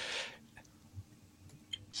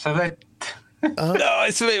 So they. No,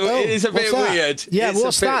 it's a bit weird. Yeah,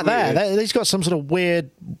 what's that there? He's got some sort of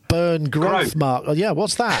weird burn growth mark. Oh, yeah,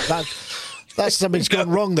 what's that? That's something's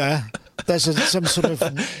gone wrong there. There's some sort of.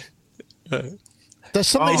 There's something.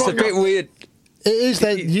 It's wrong. a bit weird. It is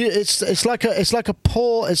that it's like a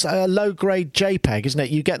low grade JPEG, isn't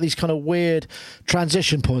it? You get these kind of weird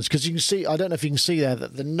transition points because you can see. I don't know if you can see there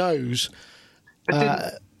that the nose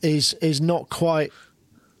is not quite.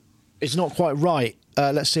 It's not quite right.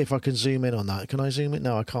 Let's see if I can zoom in on that. Can I zoom in?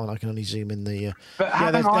 No, I can't. I can only zoom in the. But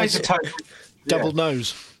haven't Isotope double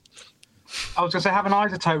nose? I was going to say, haven't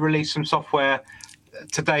Isotope released some software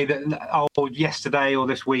today yesterday or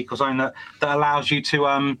this week or something that allows you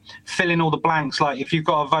to fill in all the blanks? Like if you've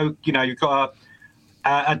got you've got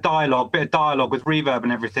a bit of dialogue with reverb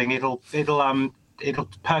and everything, it'll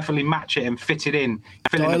perfectly match it and fit it in.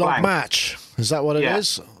 Dialogue match. Is that what it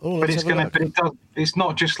is? But it's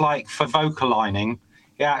not just like for vocal lining.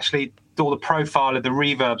 It actually, all the profile of the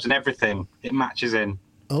reverbs and everything, it matches in.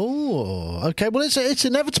 Oh, okay. Well, it's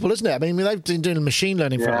inevitable, isn't it? I mean, they've been doing machine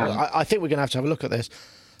learning for. I think we're going to have a look at this.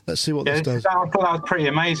 Let's see what this does. I thought that was pretty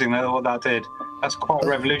amazing. What that did. That's quite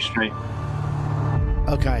revolutionary.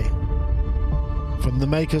 Okay. From the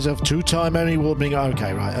makers of two-time Emmy Award-winning.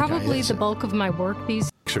 Okay, right. Okay, probably the bulk of my work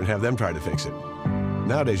these. And have them try to fix it.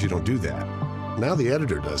 Nowadays, you don't do that. Now the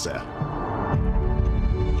editor does that.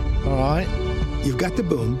 All right. You've got the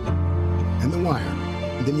boom and the wire,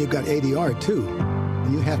 and then you've got ADR too,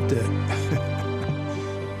 and you have to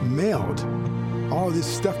meld all this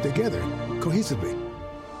stuff together cohesively.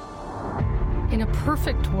 In a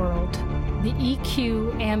perfect world, the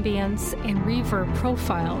EQ, ambience, and reverb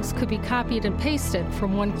profiles could be copied and pasted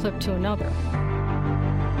from one clip to another.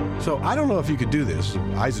 So I don't know if you could do this.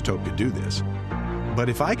 Isotope could do this. But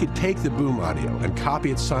if I could take the boom audio and copy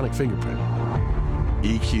its sonic fingerprint,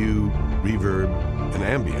 EQ, reverb, and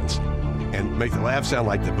ambience, and make the lav sound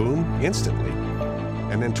like the boom instantly,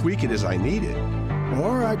 and then tweak it as I need it.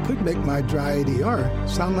 Or I could make my dry ADR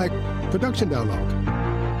sound like production dialogue.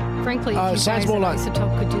 Frankly, if you guys at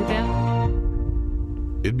Isotope could do that,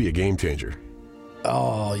 it'd be a game changer.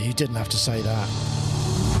 Oh, you didn't have to say that.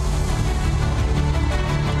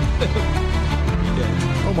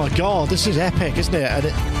 Oh my God, this is epic, isn't it? And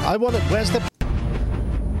I want it. Where's the?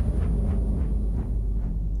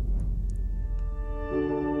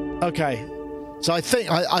 Okay, so I think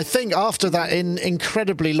after that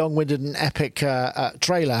incredibly long-winded and epic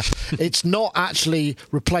trailer, it's not actually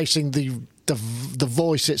replacing the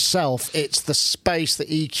voice itself. It's the space, the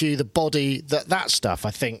EQ, the body, that stuff.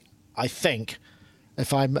 I think if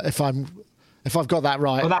I've got that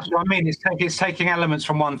right. Well, that's what I mean. It's taking elements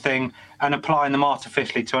from one thing and applying them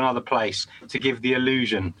artificially to another place to give the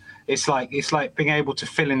illusion. It's like being able to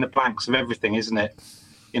fill in the blanks of everything, isn't it?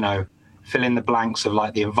 You know, fill in the blanks of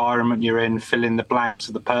like the environment you're in, fill in the blanks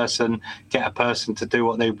of the person, get a person to do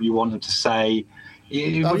what you want them to say.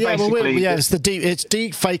 It's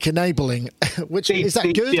deep fake enabling, which is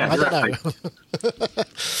that good? Yeah, I don't know.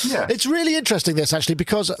 Yeah. It's really interesting this actually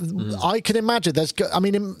because I can imagine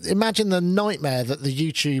imagine the nightmare that the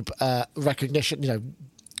YouTube recognition,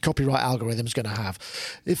 copyright algorithm is going to have.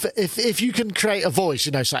 If you can create a voice,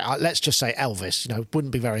 say let's just say Elvis,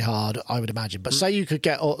 wouldn't be very hard, I would imagine. But say you could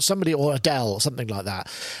get somebody or Adele or something like that,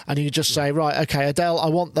 and you just say, right, okay, Adele, I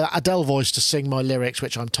want the Adele voice to sing my lyrics,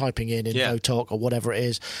 which I'm typing in Votalk or whatever it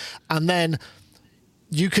is, and then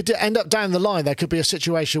you could end up down the line. There could be a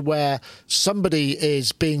situation where somebody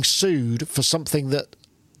is being sued for something that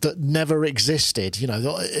that never existed. You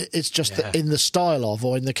know, it's just in the style of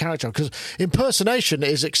or in the character. Because impersonation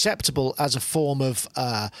is acceptable as a form of,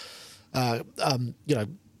 you know,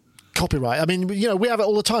 copyright. I mean, you know, we have it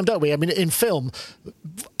all the time, don't we? I mean, in film,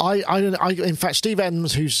 in fact, Steve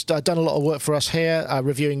Evans, who's done a lot of work for us here,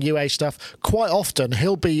 reviewing UA stuff, quite often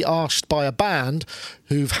he'll be asked by a band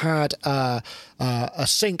who've had a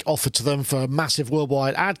sync offered to them for a massive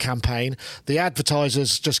worldwide ad campaign. The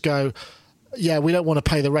advertisers just go, yeah, we don't want to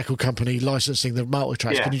pay the record company licensing the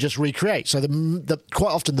multitracks. Yeah. Can you just recreate? So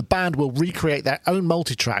quite often the band will recreate their own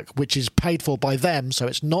multitrack, which is paid for by them, so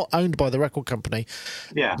it's not owned by the record company.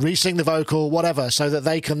 Yeah. Re-sing the vocal, whatever, so that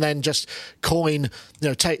they can then just coin,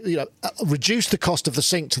 reduce the cost of the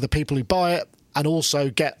sync to the people who buy it, and also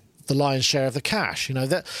get the lion's share of the cash. You know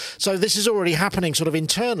that. So this is already happening sort of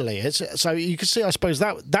internally. So you can see, I suppose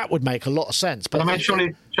that would make a lot of sense. But I mean,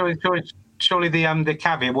 surely the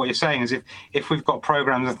caveat, what you're saying is if we've got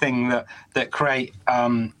programs and things that create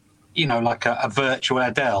like a virtual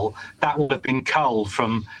Adele, that would have been culled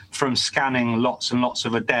from scanning lots and lots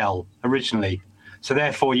of Adele originally. So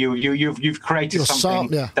therefore you've created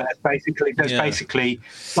something that's basically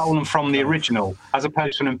stolen from the original, as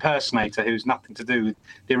opposed to an impersonator who's nothing to do with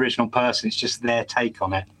the original person. It's just their take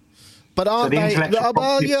on it. But aren't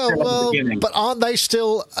they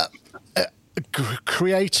still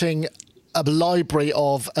creating a library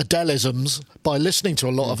of Adelisms by listening to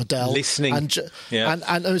a lot of Adele? And isn't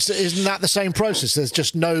that the same process? There's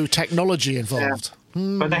just no technology involved. Yeah.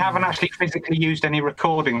 But they haven't actually physically used any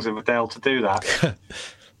recordings of Adele to do that.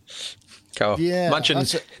 Imagine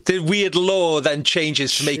the weird law then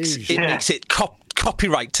changes makes it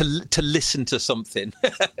copyright to listen to something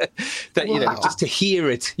that just to hear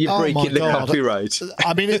it you're breaking the copyright.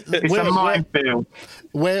 I mean, it's a minefield.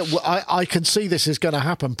 I can see this is going to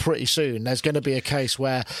happen pretty soon. There's going to be a case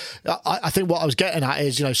where I think what I was getting at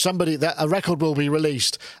is, a record will be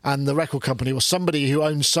released and the record company or somebody who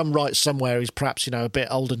owns some rights somewhere is perhaps, a bit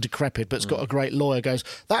old and decrepit, but's got a great lawyer, goes,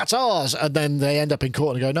 that's ours. And then they end up in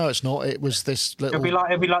court and go, no, it's not. It was this little.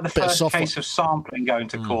 It'd be like the first case of sampling going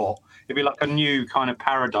to court. It'd be like a new kind of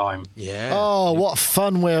paradigm. Yeah. Oh, what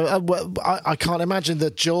fun I can't imagine the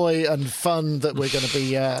joy and fun that we're going to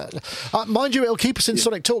be. Mind you, it'll keep us in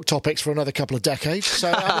Sonic Talk topics for another couple of decades.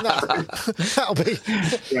 So I mean, that'll be.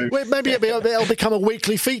 Maybe it'll become a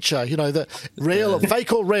weekly feature. The real,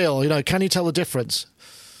 fake or real. Can you tell the difference?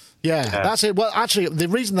 Yeah, that's it. Well, actually, the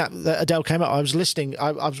reason that Adele came out, I was listening.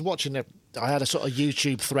 I was watching it. I had a sort of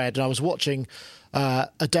YouTube thread, and I was watching.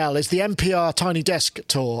 Adele is the NPR Tiny Desk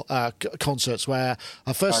Tour concerts where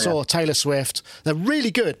I first saw Taylor Swift. They're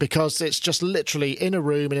really good because it's just literally in a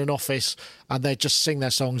room in an office and they just sing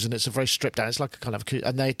their songs and it's a very stripped down. It's like a kind of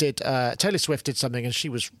and they did Taylor Swift did something and she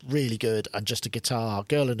was really good and just a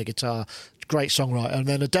girl and a guitar, great songwriter. And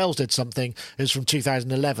then Adele did something. It was from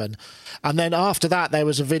 2011, and then after that there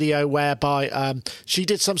was a video whereby she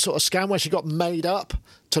did some sort of scam where she got made up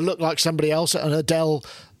to look like somebody else, and Adele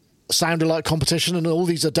sounded like competition, and all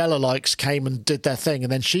these Adele-likes came and did their thing,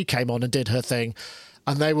 and then she came on and did her thing,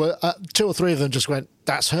 and they were two or three of them just went,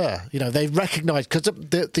 that's her. They recognised, because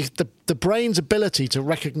the brain's ability to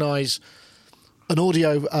recognise an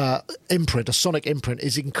audio imprint, a sonic imprint,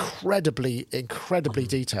 is incredibly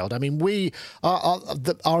detailed. I mean,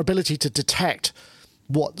 our ability to detect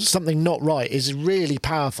something not right is really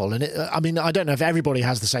powerful, and I don't know if everybody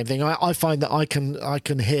has the same thing. I find that I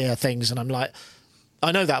can hear things, and I'm like,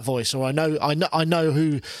 I know that voice, or I know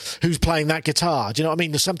who's playing that guitar. Do you know what I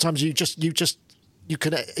mean? Sometimes you can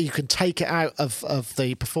take it out of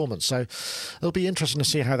the performance. So it'll be interesting to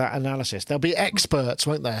see how that analysis. There'll be experts,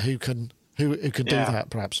 won't there, who can do that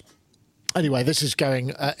perhaps. Anyway, this is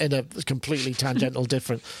going in a completely tangential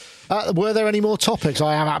different. Were there any more topics?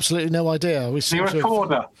 I have absolutely no idea. The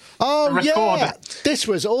recorder. Yeah, this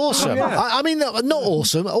was awesome. I mean, not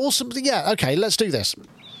awesome. Awesome. Yeah. Okay, let's do this.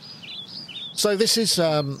 So this is,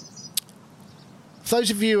 for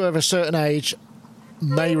those of you of a certain age,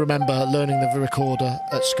 may remember learning the recorder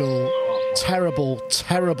at school. Terrible,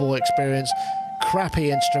 terrible experience.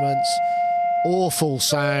 Crappy instruments, awful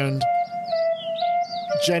sound.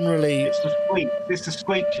 Generally, it's the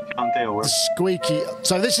squeak you can't deal with. Squeaky.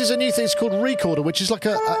 So this is a new thing. It's called Recorder, which is like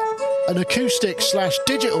an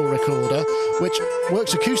acoustic/digital recorder, which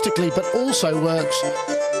works acoustically but also works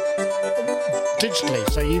digitally,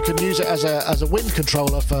 so you can use it as a wind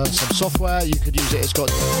controller for some software. You could use it, it's got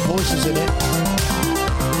voices in it.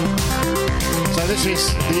 So this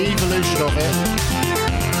is the evolution of it.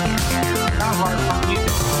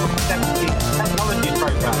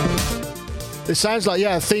 It sounds like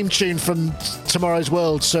a theme tune from Tomorrow's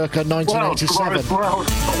World circa 1987.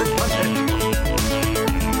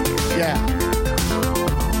 Yeah.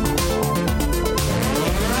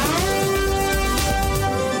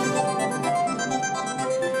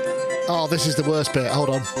 Oh, this is the worst bit. Hold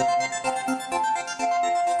on.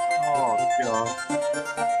 Oh, God.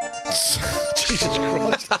 Jesus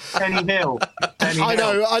Christ. Penny Hill. I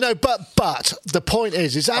know, but the point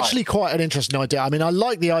is, it's actually quite an interesting idea. I mean, I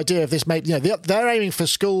like the idea of this. They're aiming for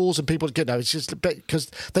schools and people. It's just a bit,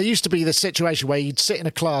 because there used to be the situation where you'd sit in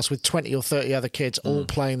a class with 20 or 30 other kids all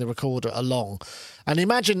playing the recorder along. And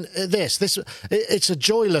imagine it's a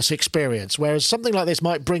joyless experience, whereas something like this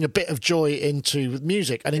might bring a bit of joy into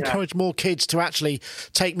music and encourage more kids to actually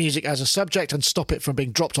take music as a subject and stop it from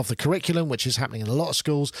being dropped off the curriculum, which is happening in a lot of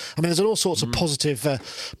schools. I mean, there's all sorts of positive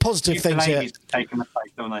things here. Taking the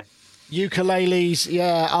place, don't they? Ukuleles,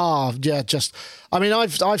 just. I mean,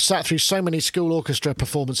 I've sat through so many school orchestra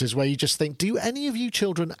performances where you just think, do any of you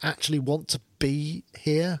children actually want to be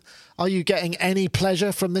here? Are you getting any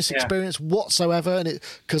pleasure from this experience whatsoever? And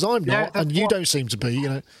because I'm not, and you don't seem to be, you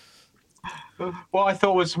know. What I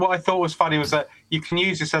thought was funny was that you can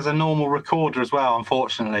use this as a normal recorder as well.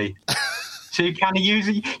 Unfortunately. So you can use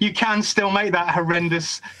it. You can still make that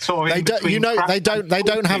horrendous sort of. They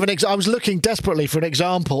don't have an. I was looking desperately for an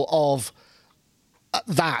example of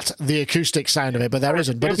the acoustic sound of it, but there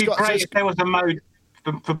isn't. But it'd be great if there was a mode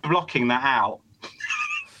for blocking that out.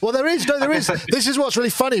 Well, there is. No, there is. This is what's really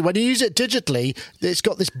funny. When you use it digitally, it's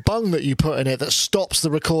got this bung that you put in it that stops the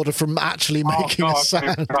recorder from actually making a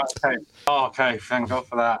sound. Okay, thank God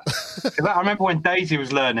for that. I remember when Daisy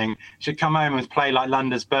was learning, she'd come home and play like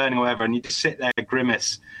London's Burning or whatever, and you'd just sit there and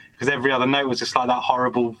grimace because every other note was just like that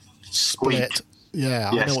horrible squeak. Split. Yeah,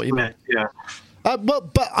 I know what you mean. Yeah.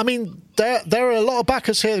 But I mean, there are a lot of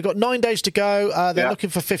backers here. They've got 9 days to go. They're looking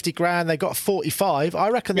for 50 grand. They got 45. I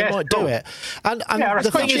reckon they might do it. And the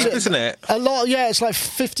thing cheap, is, isn't it? A lot. Yeah, it's like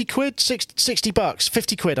 50 quid, 60 bucks,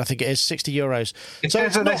 50 quid. I think it is 60 euros. It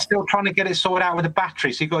says that they're still trying to get it sorted out with a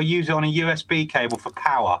battery, so you've got to use it on a USB cable for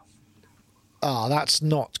power. Oh, that's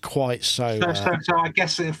not quite so. So I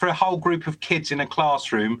guess for a whole group of kids in a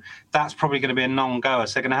classroom, that's probably going to be a non-goer.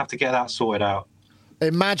 So they're going to have to get that sorted out.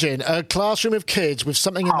 Imagine a classroom of kids with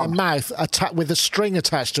something in their mouth with a string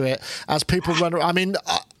attached to it as people run around. I mean,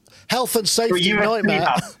 health and safety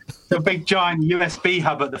nightmare. A big giant USB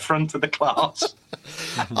hub at the front of the class.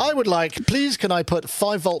 I would like, please, can I put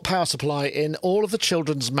 5-volt power supply in all of the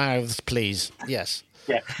children's mouths, please? Yes.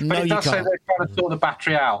 Yeah, but it does say they're trying to sort the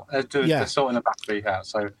battery out. They're sorting the battery out,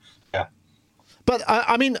 so, yeah. But,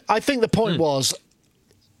 I mean, I think the point was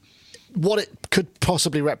what it could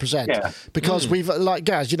possibly represent. Yeah. Because we've, like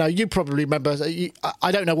Gaz, you probably remember,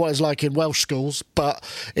 I don't know what it's like in Welsh schools, but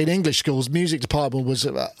in English schools, music department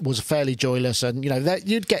was fairly joyless, and,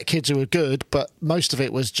 you'd get kids who were good, but most of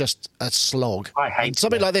it was just a slog. I hate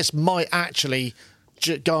something like this might actually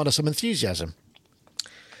garner some enthusiasm.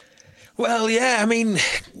 Well, yeah, I mean,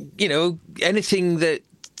 anything that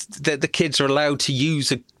the kids are allowed to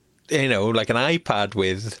use, like an iPad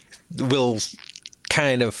with, will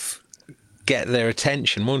kind of get their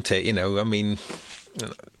attention, won't it? I mean,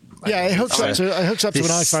 yeah, it hooks up to an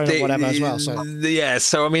iPhone or whatever as well. So. Yeah,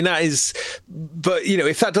 so I mean that is, but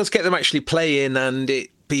if that does get them actually playing and it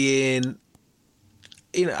being,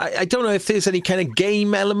 I don't know if there's any kind of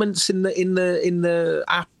game elements in the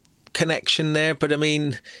app connection there, but I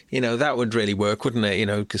mean, that would really work, wouldn't it?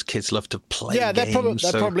 Because kids love to play. Yeah, there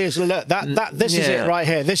probably is. Look, this is it right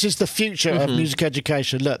here. This is the future of music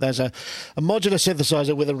education. Look, there's a modular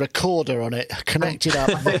synthesizer with a recorder on it connected up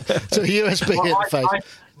to a USB interface.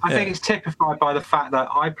 I think it's typified by the fact that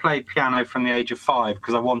I played piano from the age of 5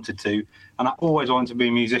 because I wanted to, and I always wanted to be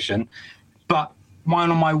a musician. But one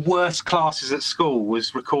of my worst classes at school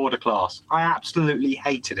was recorder class. I absolutely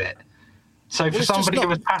hated it. So for somebody who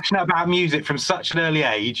was passionate about music from such an early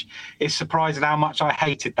age, it's surprising how much I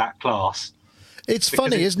hated that class. It's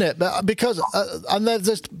funny, isn't it? Because and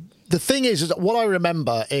the thing is that what I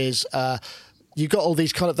remember is you got all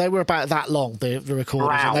these they were about that long, the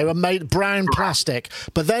recorders, and they were made brown plastic.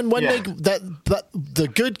 But then when the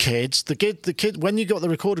good kids, the kid when you got the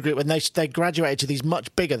recorder group, when they graduated to these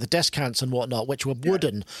much bigger, the Descants and whatnot, which were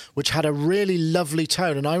wooden, which had a really lovely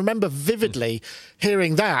tone. And I remember vividly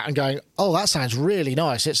hearing that and going, "Oh, that sounds really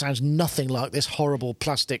nice. It sounds nothing like this horrible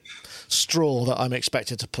plastic straw that I'm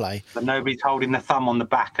expected to play." But nobody's holding the thumb on the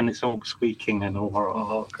back, and it's all squeaking and all.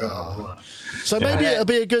 Oh, God. So maybe it'll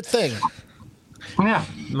be a good thing. Yeah,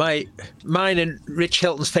 mine and Rich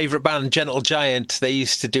Hilton's favourite band, Gentle Giant, they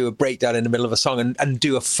used to do a breakdown in the middle of a song and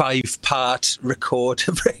do a 5-part record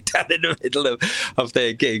breakdown in the middle of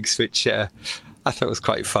their gigs, which I thought it was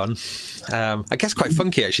quite fun. I guess quite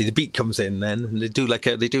funky actually. The beat comes in then, and they do like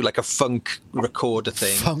a funk recorder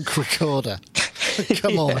thing. Funk recorder.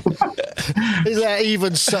 Come on. Is there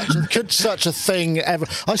even such a thing ever?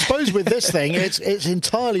 I suppose with this thing, it's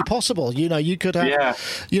entirely possible. You could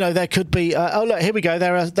have. There could be. Oh look, here we go.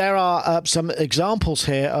 There are some examples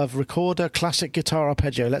here of recorder, classic guitar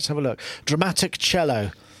arpeggio. Let's have a look. Dramatic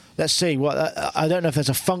cello. Let's see what. I don't know if there's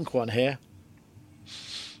a funk one here.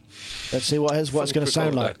 Let's see what it's going to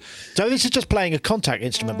sound like. So this is just playing a contact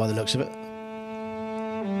instrument by the looks of it.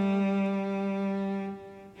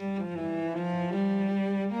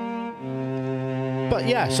 But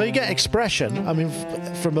yeah, so you get expression. I mean,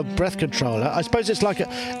 from a breath controller. I suppose it's like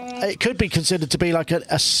it could be considered to be like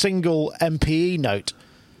a single MPE note.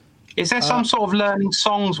 Is there some sort of learning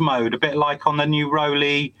songs mode, a bit like on the new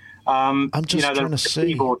Roly? I'm just trying to the see.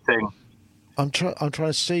 Keyboard thing. I'm trying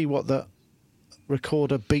to see what the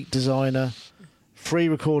recorder, beat designer, free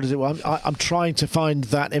recorders. I'm trying to find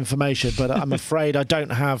that information, but I'm afraid I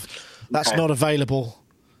don't have. That's not available.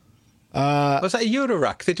 Was that a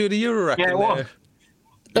Eurorack? They do the Eurorack. Yeah, it was.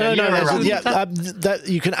 No. That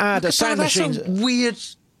you can add a sound machine.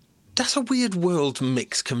 That's a weird world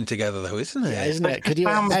mix come together, though, isn't it? Yeah, isn't it? Could you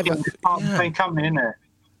ever? Same company, isn't it?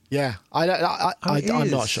 Yeah, I'm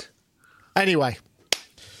not sure. Anyway.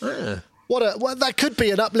 What that could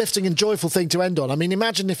be an uplifting and joyful thing to end on. I mean,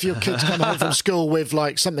 imagine if your kids come home from school with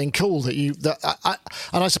like something cool and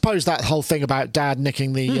I suppose that whole thing about dad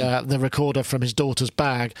nicking the recorder from his daughter's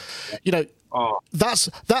bag, that's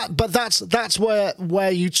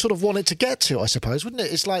where you'd sort of want it to get to, I suppose, wouldn't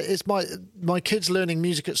it? It's like my kids learning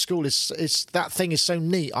music at school is that thing is so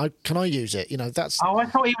neat. Can I use it? That's. Oh, I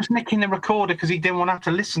thought he was nicking the recorder because he didn't want to have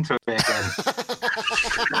to listen to it again.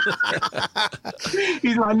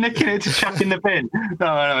 He's like nicking it to chuck in the bin. No.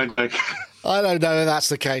 I don't know if that's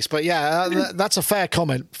the case, but yeah, that's a fair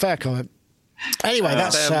comment. Anyway,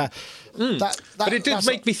 but it did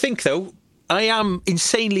make me think, though. I am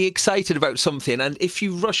insanely excited about something, and if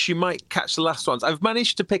you rush, you might catch the last ones. I've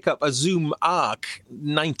managed to pick up a Zoom Arc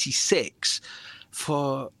 96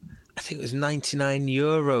 for, I think it was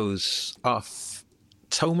 €99 off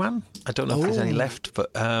Thomann. I don't know if there's any left,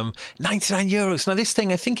 but €99. Now, this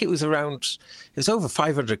thing, I think it was over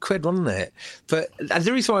 500 quid, wasn't it? But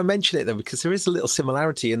the reason why I mention it, though, because there is a little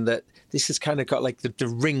similarity in that this has kind of got like the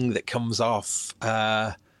ring that comes off.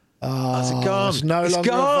 Has it gone? It's no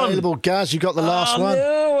longer available. Gaz, you got the last one.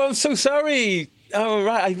 No, I'm so sorry. Oh,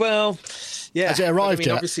 right. Well, yeah. Has it arrived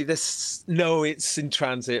yet? Obviously, it's in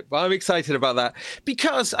transit, but I'm excited about that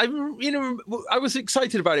because I was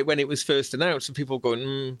excited about it when it was first announced, and people were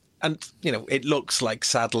going, and it looks like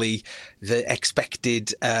sadly the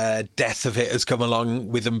expected death of it has come along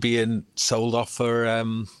with them being sold off for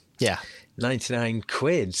 99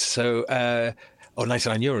 quid. So, or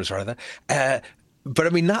 €99 rather. But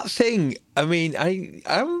I mean, that thing,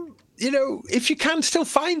 I'm if you can still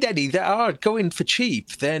find any that are going for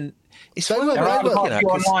cheap, then it's they're online,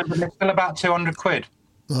 but they're still about 200 quid.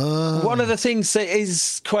 One of the things that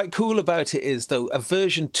is quite cool about it is, though, a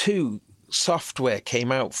version 2 software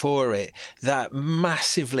came out for it that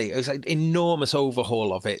it was an enormous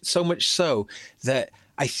overhaul of it. So much so that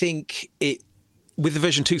I think with the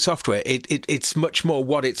version 2 software, it's much more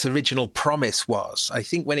what its original promise was. I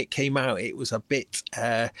think when it came out, it was a bit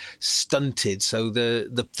stunted, so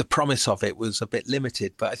the promise of it was a bit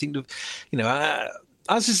limited. But I think,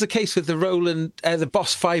 as is the case with the Roland, the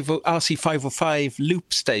Boss RC505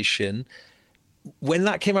 loop station, when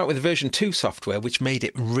that came out with the version 2 software, which made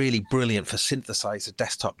it really brilliant for synthesizer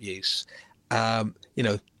desktop use,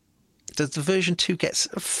 the version 2 gets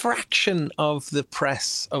a fraction of the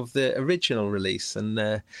press of the original release,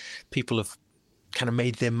 and people have kind of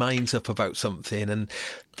made their minds up about something.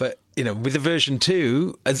 But with the version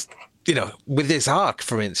 2, as with this Arc,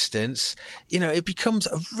 for instance, it becomes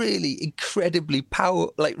a really incredibly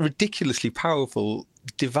ridiculously powerful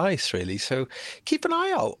device, really. So keep an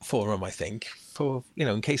eye out for them, I think. For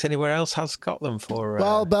in case anywhere else has got them for.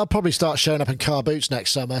 Well, they'll probably start showing up in car boots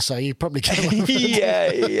next summer, so you probably get them.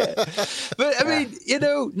 yeah. But I mean,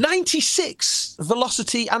 96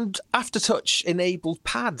 Velocity and Aftertouch enabled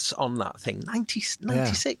pads on that thing.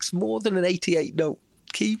 96, more than an 88 note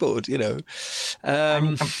keyboard.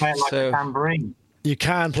 And you can play it like a tambourine. You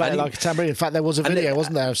can play it like a tambourine. In fact, there was a video,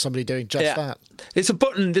 wasn't there, of somebody doing just that? There's a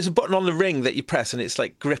button on the ring that you press, and it's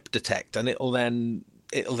like grip detect, and it'll then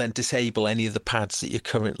disable any of the pads that you're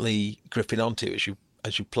currently gripping onto as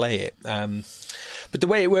you play it. But the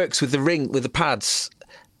way it works with the ring, with the pads,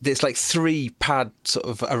 there's like 3 pads sort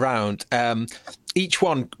of around. Each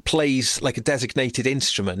one plays like a designated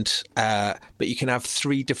instrument, but you can have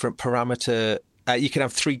 3 different parameter you can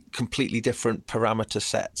have 3 completely different parameter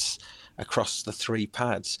sets across the 3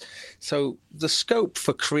 pads. So the scope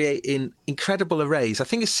for creating incredible arrays, I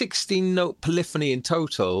think it's 16 note polyphony in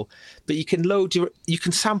total, but you can you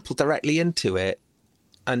can sample directly into it.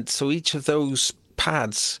 And so each of those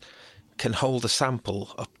pads can hold a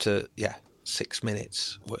sample up to 6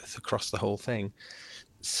 minutes worth across the whole thing.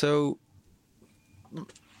 So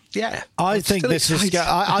I think this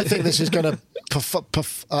is going to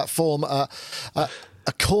form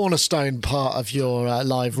a cornerstone part of your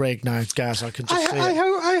live rig now, Gaz. I can just see it.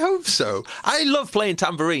 I hope so. I love playing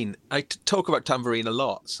tambourine. I talk about tambourine a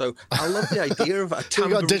lot, so I love the idea of a tambourine.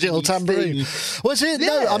 You got a digital tambourine. Was it? Yeah.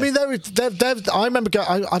 No, I mean, I remember.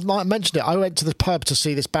 I might have mentioned it. I went to the pub to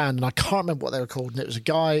see this band, and I can't remember what they were called. And it was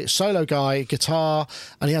a solo guy, guitar,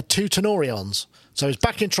 and he had 2 tenorions. So his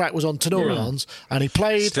backing track was on tenorions, and he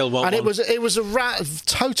played. And it was a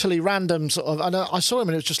totally random sort of. And I saw him,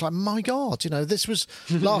 and it was just like, my God, this was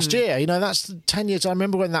last year. That's 10 years. I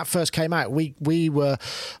remember when that first came out. We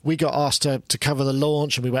got asked to cover the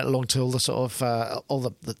launch, and we went along to all the sort of all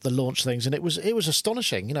the launch things, and it was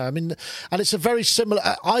astonishing. I mean, and it's a very similar.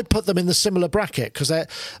 I put them in the similar bracket because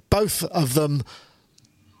both of them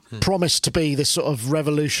promised to be this sort of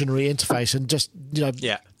revolutionary interface, and just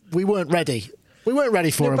we weren't ready. We weren't ready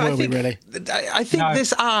for him, were we, really? I think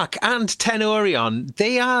this Arc and Tenorion,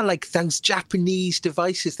 they are like those Japanese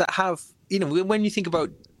devices that have, when you think about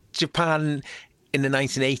Japan in the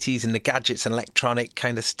 1980s and the gadgets and electronic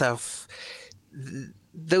kind of stuff,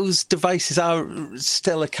 those devices are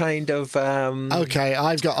still a kind of... Okay,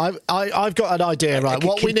 I've got an idea, right?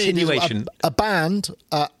 What we need is a band,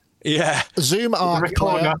 Zoom Arc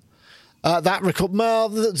player.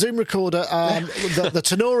 The Zoom recorder, the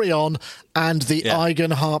Tenorion, and the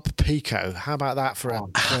Eigenharp Pico. How about that for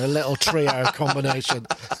a little trio combination?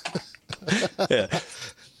 I think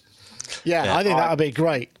that would be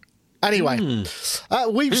great. Anyway,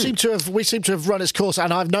 we seem to have run its course,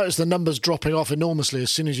 and I've noticed the numbers dropping off enormously as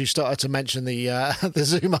soon as you started to mention the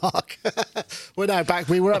Zoom Arc. We're now back.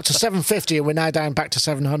 We were up to 750, and we're now down back to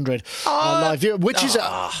 700 live viewers, which is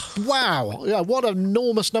wow! Yeah, what an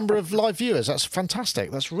enormous number of live viewers. That's fantastic.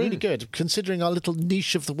 That's really good, considering our little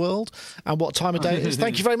niche of the world and what time of day it is.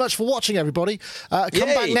 Thank you very much for watching, everybody. Come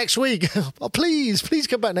back next week. Please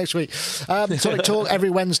come back next week. Sonic Talk every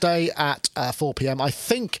Wednesday at 4 p.m. I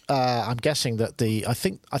think. I'm guessing that the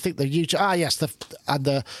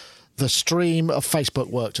YouTube the stream of Facebook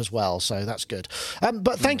worked as well, so that's good.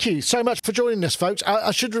 But thank you so much for joining us, folks.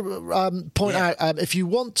 I should point out if you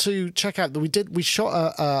want to check out that we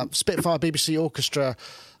shot a Spitfire BBC Orchestra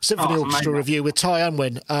Symphony Orchestra review with Ty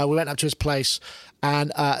Unwin. We went up to his place.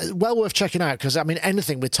 And well worth checking out because, I mean,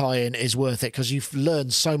 anything with Ty in is worth it because you've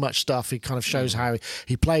learned so much stuff. He kind of shows how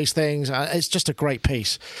he plays things. It's just a great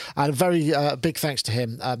piece. And very big thanks to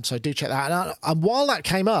him. So do check that out. And while that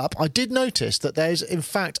came up, I did notice that there's, in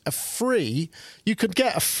fact, you could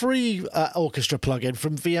get a free orchestra plugin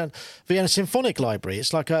from Vienna Symphonic Library.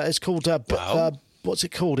 It's like it's called, what's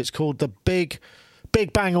it called? It's called the Big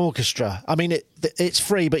Bang Orchestra. I mean, it's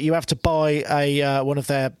free, but you have to buy one of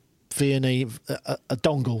their Viennese a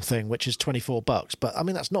dongle thing, which is $24. But I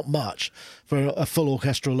mean, that's not much for a full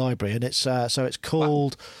orchestral library, and it's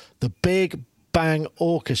called the Big Bang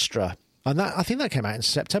Orchestra, and I think that came out in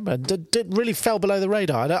September and did really fell below the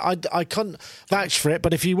radar. I can't vouch for it,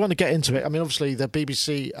 but if you want to get into it, I mean, obviously the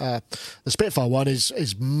BBC the Spitfire one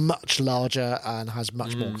is much larger and has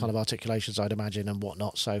much more kind of articulations, I'd imagine, and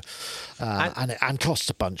whatnot. So and costs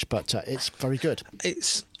a bunch, but it's very good.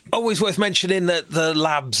 It's always worth mentioning that the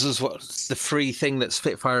labs is what's the free thing that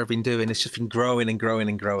Spitfire have been doing. It's just been growing and growing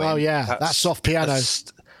and growing. Oh yeah, that soft piano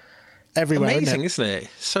everywhere. Amazing, isn't it?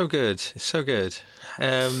 So good. It's so good.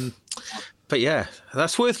 But yeah,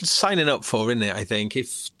 that's worth signing up for, isn't it? I think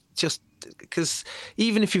because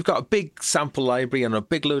even if you've got a big sample library and a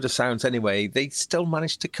big load of sounds anyway, they still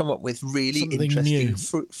manage to come up with really interesting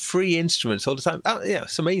free instruments all the time.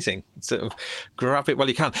 It's amazing. So grab it while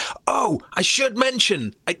you can. Oh, I should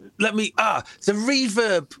mention, the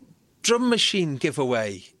Reverb drum machine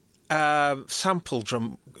giveaway, sample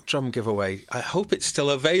drum giveaway. I hope it's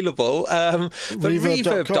still available. But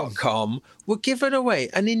Reverb.com, we're giving away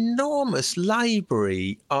an enormous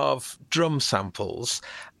library of drum samples.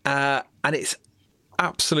 And it's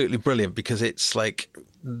absolutely brilliant because it's like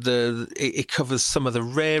it covers some of the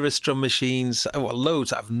rarest drum machines,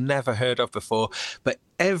 loads I've never heard of before. But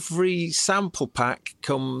every sample pack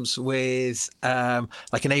comes with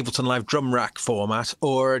like an Ableton Live drum rack format,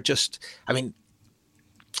 or just, I mean,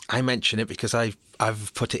 I mention it because I've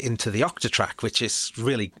put it into the Octatrack, which is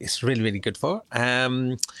really good for.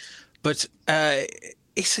 But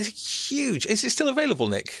It's a huge. Is it still available,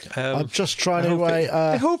 Nick? I'm just trying to.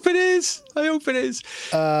 I hope it is. Because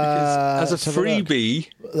as a freebie,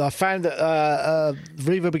 I found that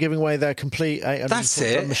Reverb are giving away their complete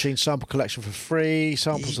 800 drum machine sample collection for free.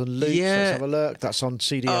 Samples and loops. Yeah. Let's have a look. That's on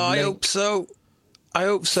CD. I hope so.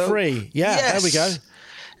 Free. Yeah. Yes. There we go.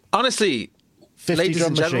 Honestly, 50 ladies drum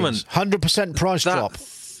and gentlemen, machines. 100% price drop.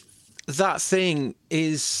 That thing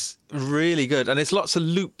is really good, and there's lots of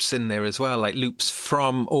loops in there as well, like loops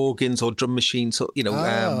from organs or drum machines, or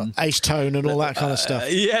Ace Tone and all that kind of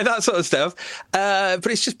stuff. Yeah, that sort of stuff. But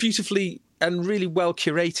it's just beautifully and really well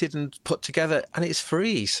curated and put together, and it's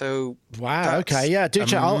free. So wow, okay, yeah, do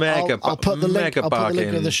check. I'll put the link. I'll put the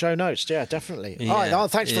link in the show notes. Yeah, definitely. Yeah, all right,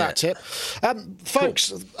 thanks for that tip,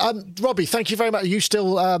 folks. Robbie, thank you very much. Are you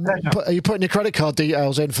still are you putting your credit card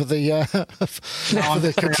details in for the for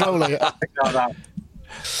the controller?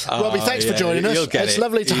 Robbie, thanks for joining us. It's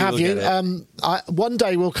lovely to have you. One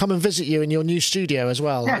day we'll come and visit you in your new studio as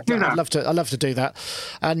well. Yeah, do that. I'd love to do that.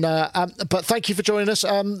 And but thank you for joining us.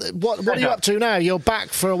 What are you up to now? You're back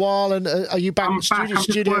for a while, and are you back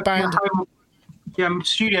studio bound? Yeah, I'm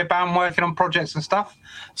studio bound, working on projects and stuff.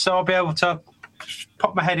 So I'll be able to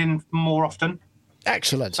pop my head in more often.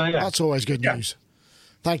 Excellent. So, that's always good news.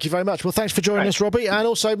 Thank you very much. Well, thanks for joining us, Robbie. And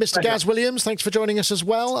also, Mr. Gaz Williams, thanks for joining us as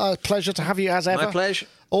well. Pleasure to have you as ever. My pleasure.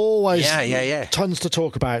 Always Yeah. tons to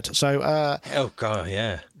talk about. So, oh, God,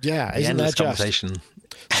 yeah. Yeah, isn't there just? Conversation.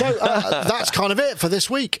 So that's kind of it for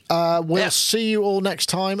this week. We'll see you all next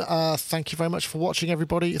time. Thank you very much for watching,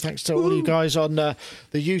 everybody. Thanks to all you guys on the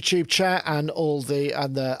YouTube chat and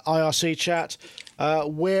the IRC chat.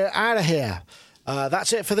 We're out of here.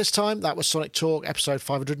 That's it for this time. That was Sonic Talk, episode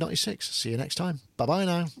 596. See you next time. Bye-bye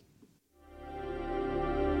now.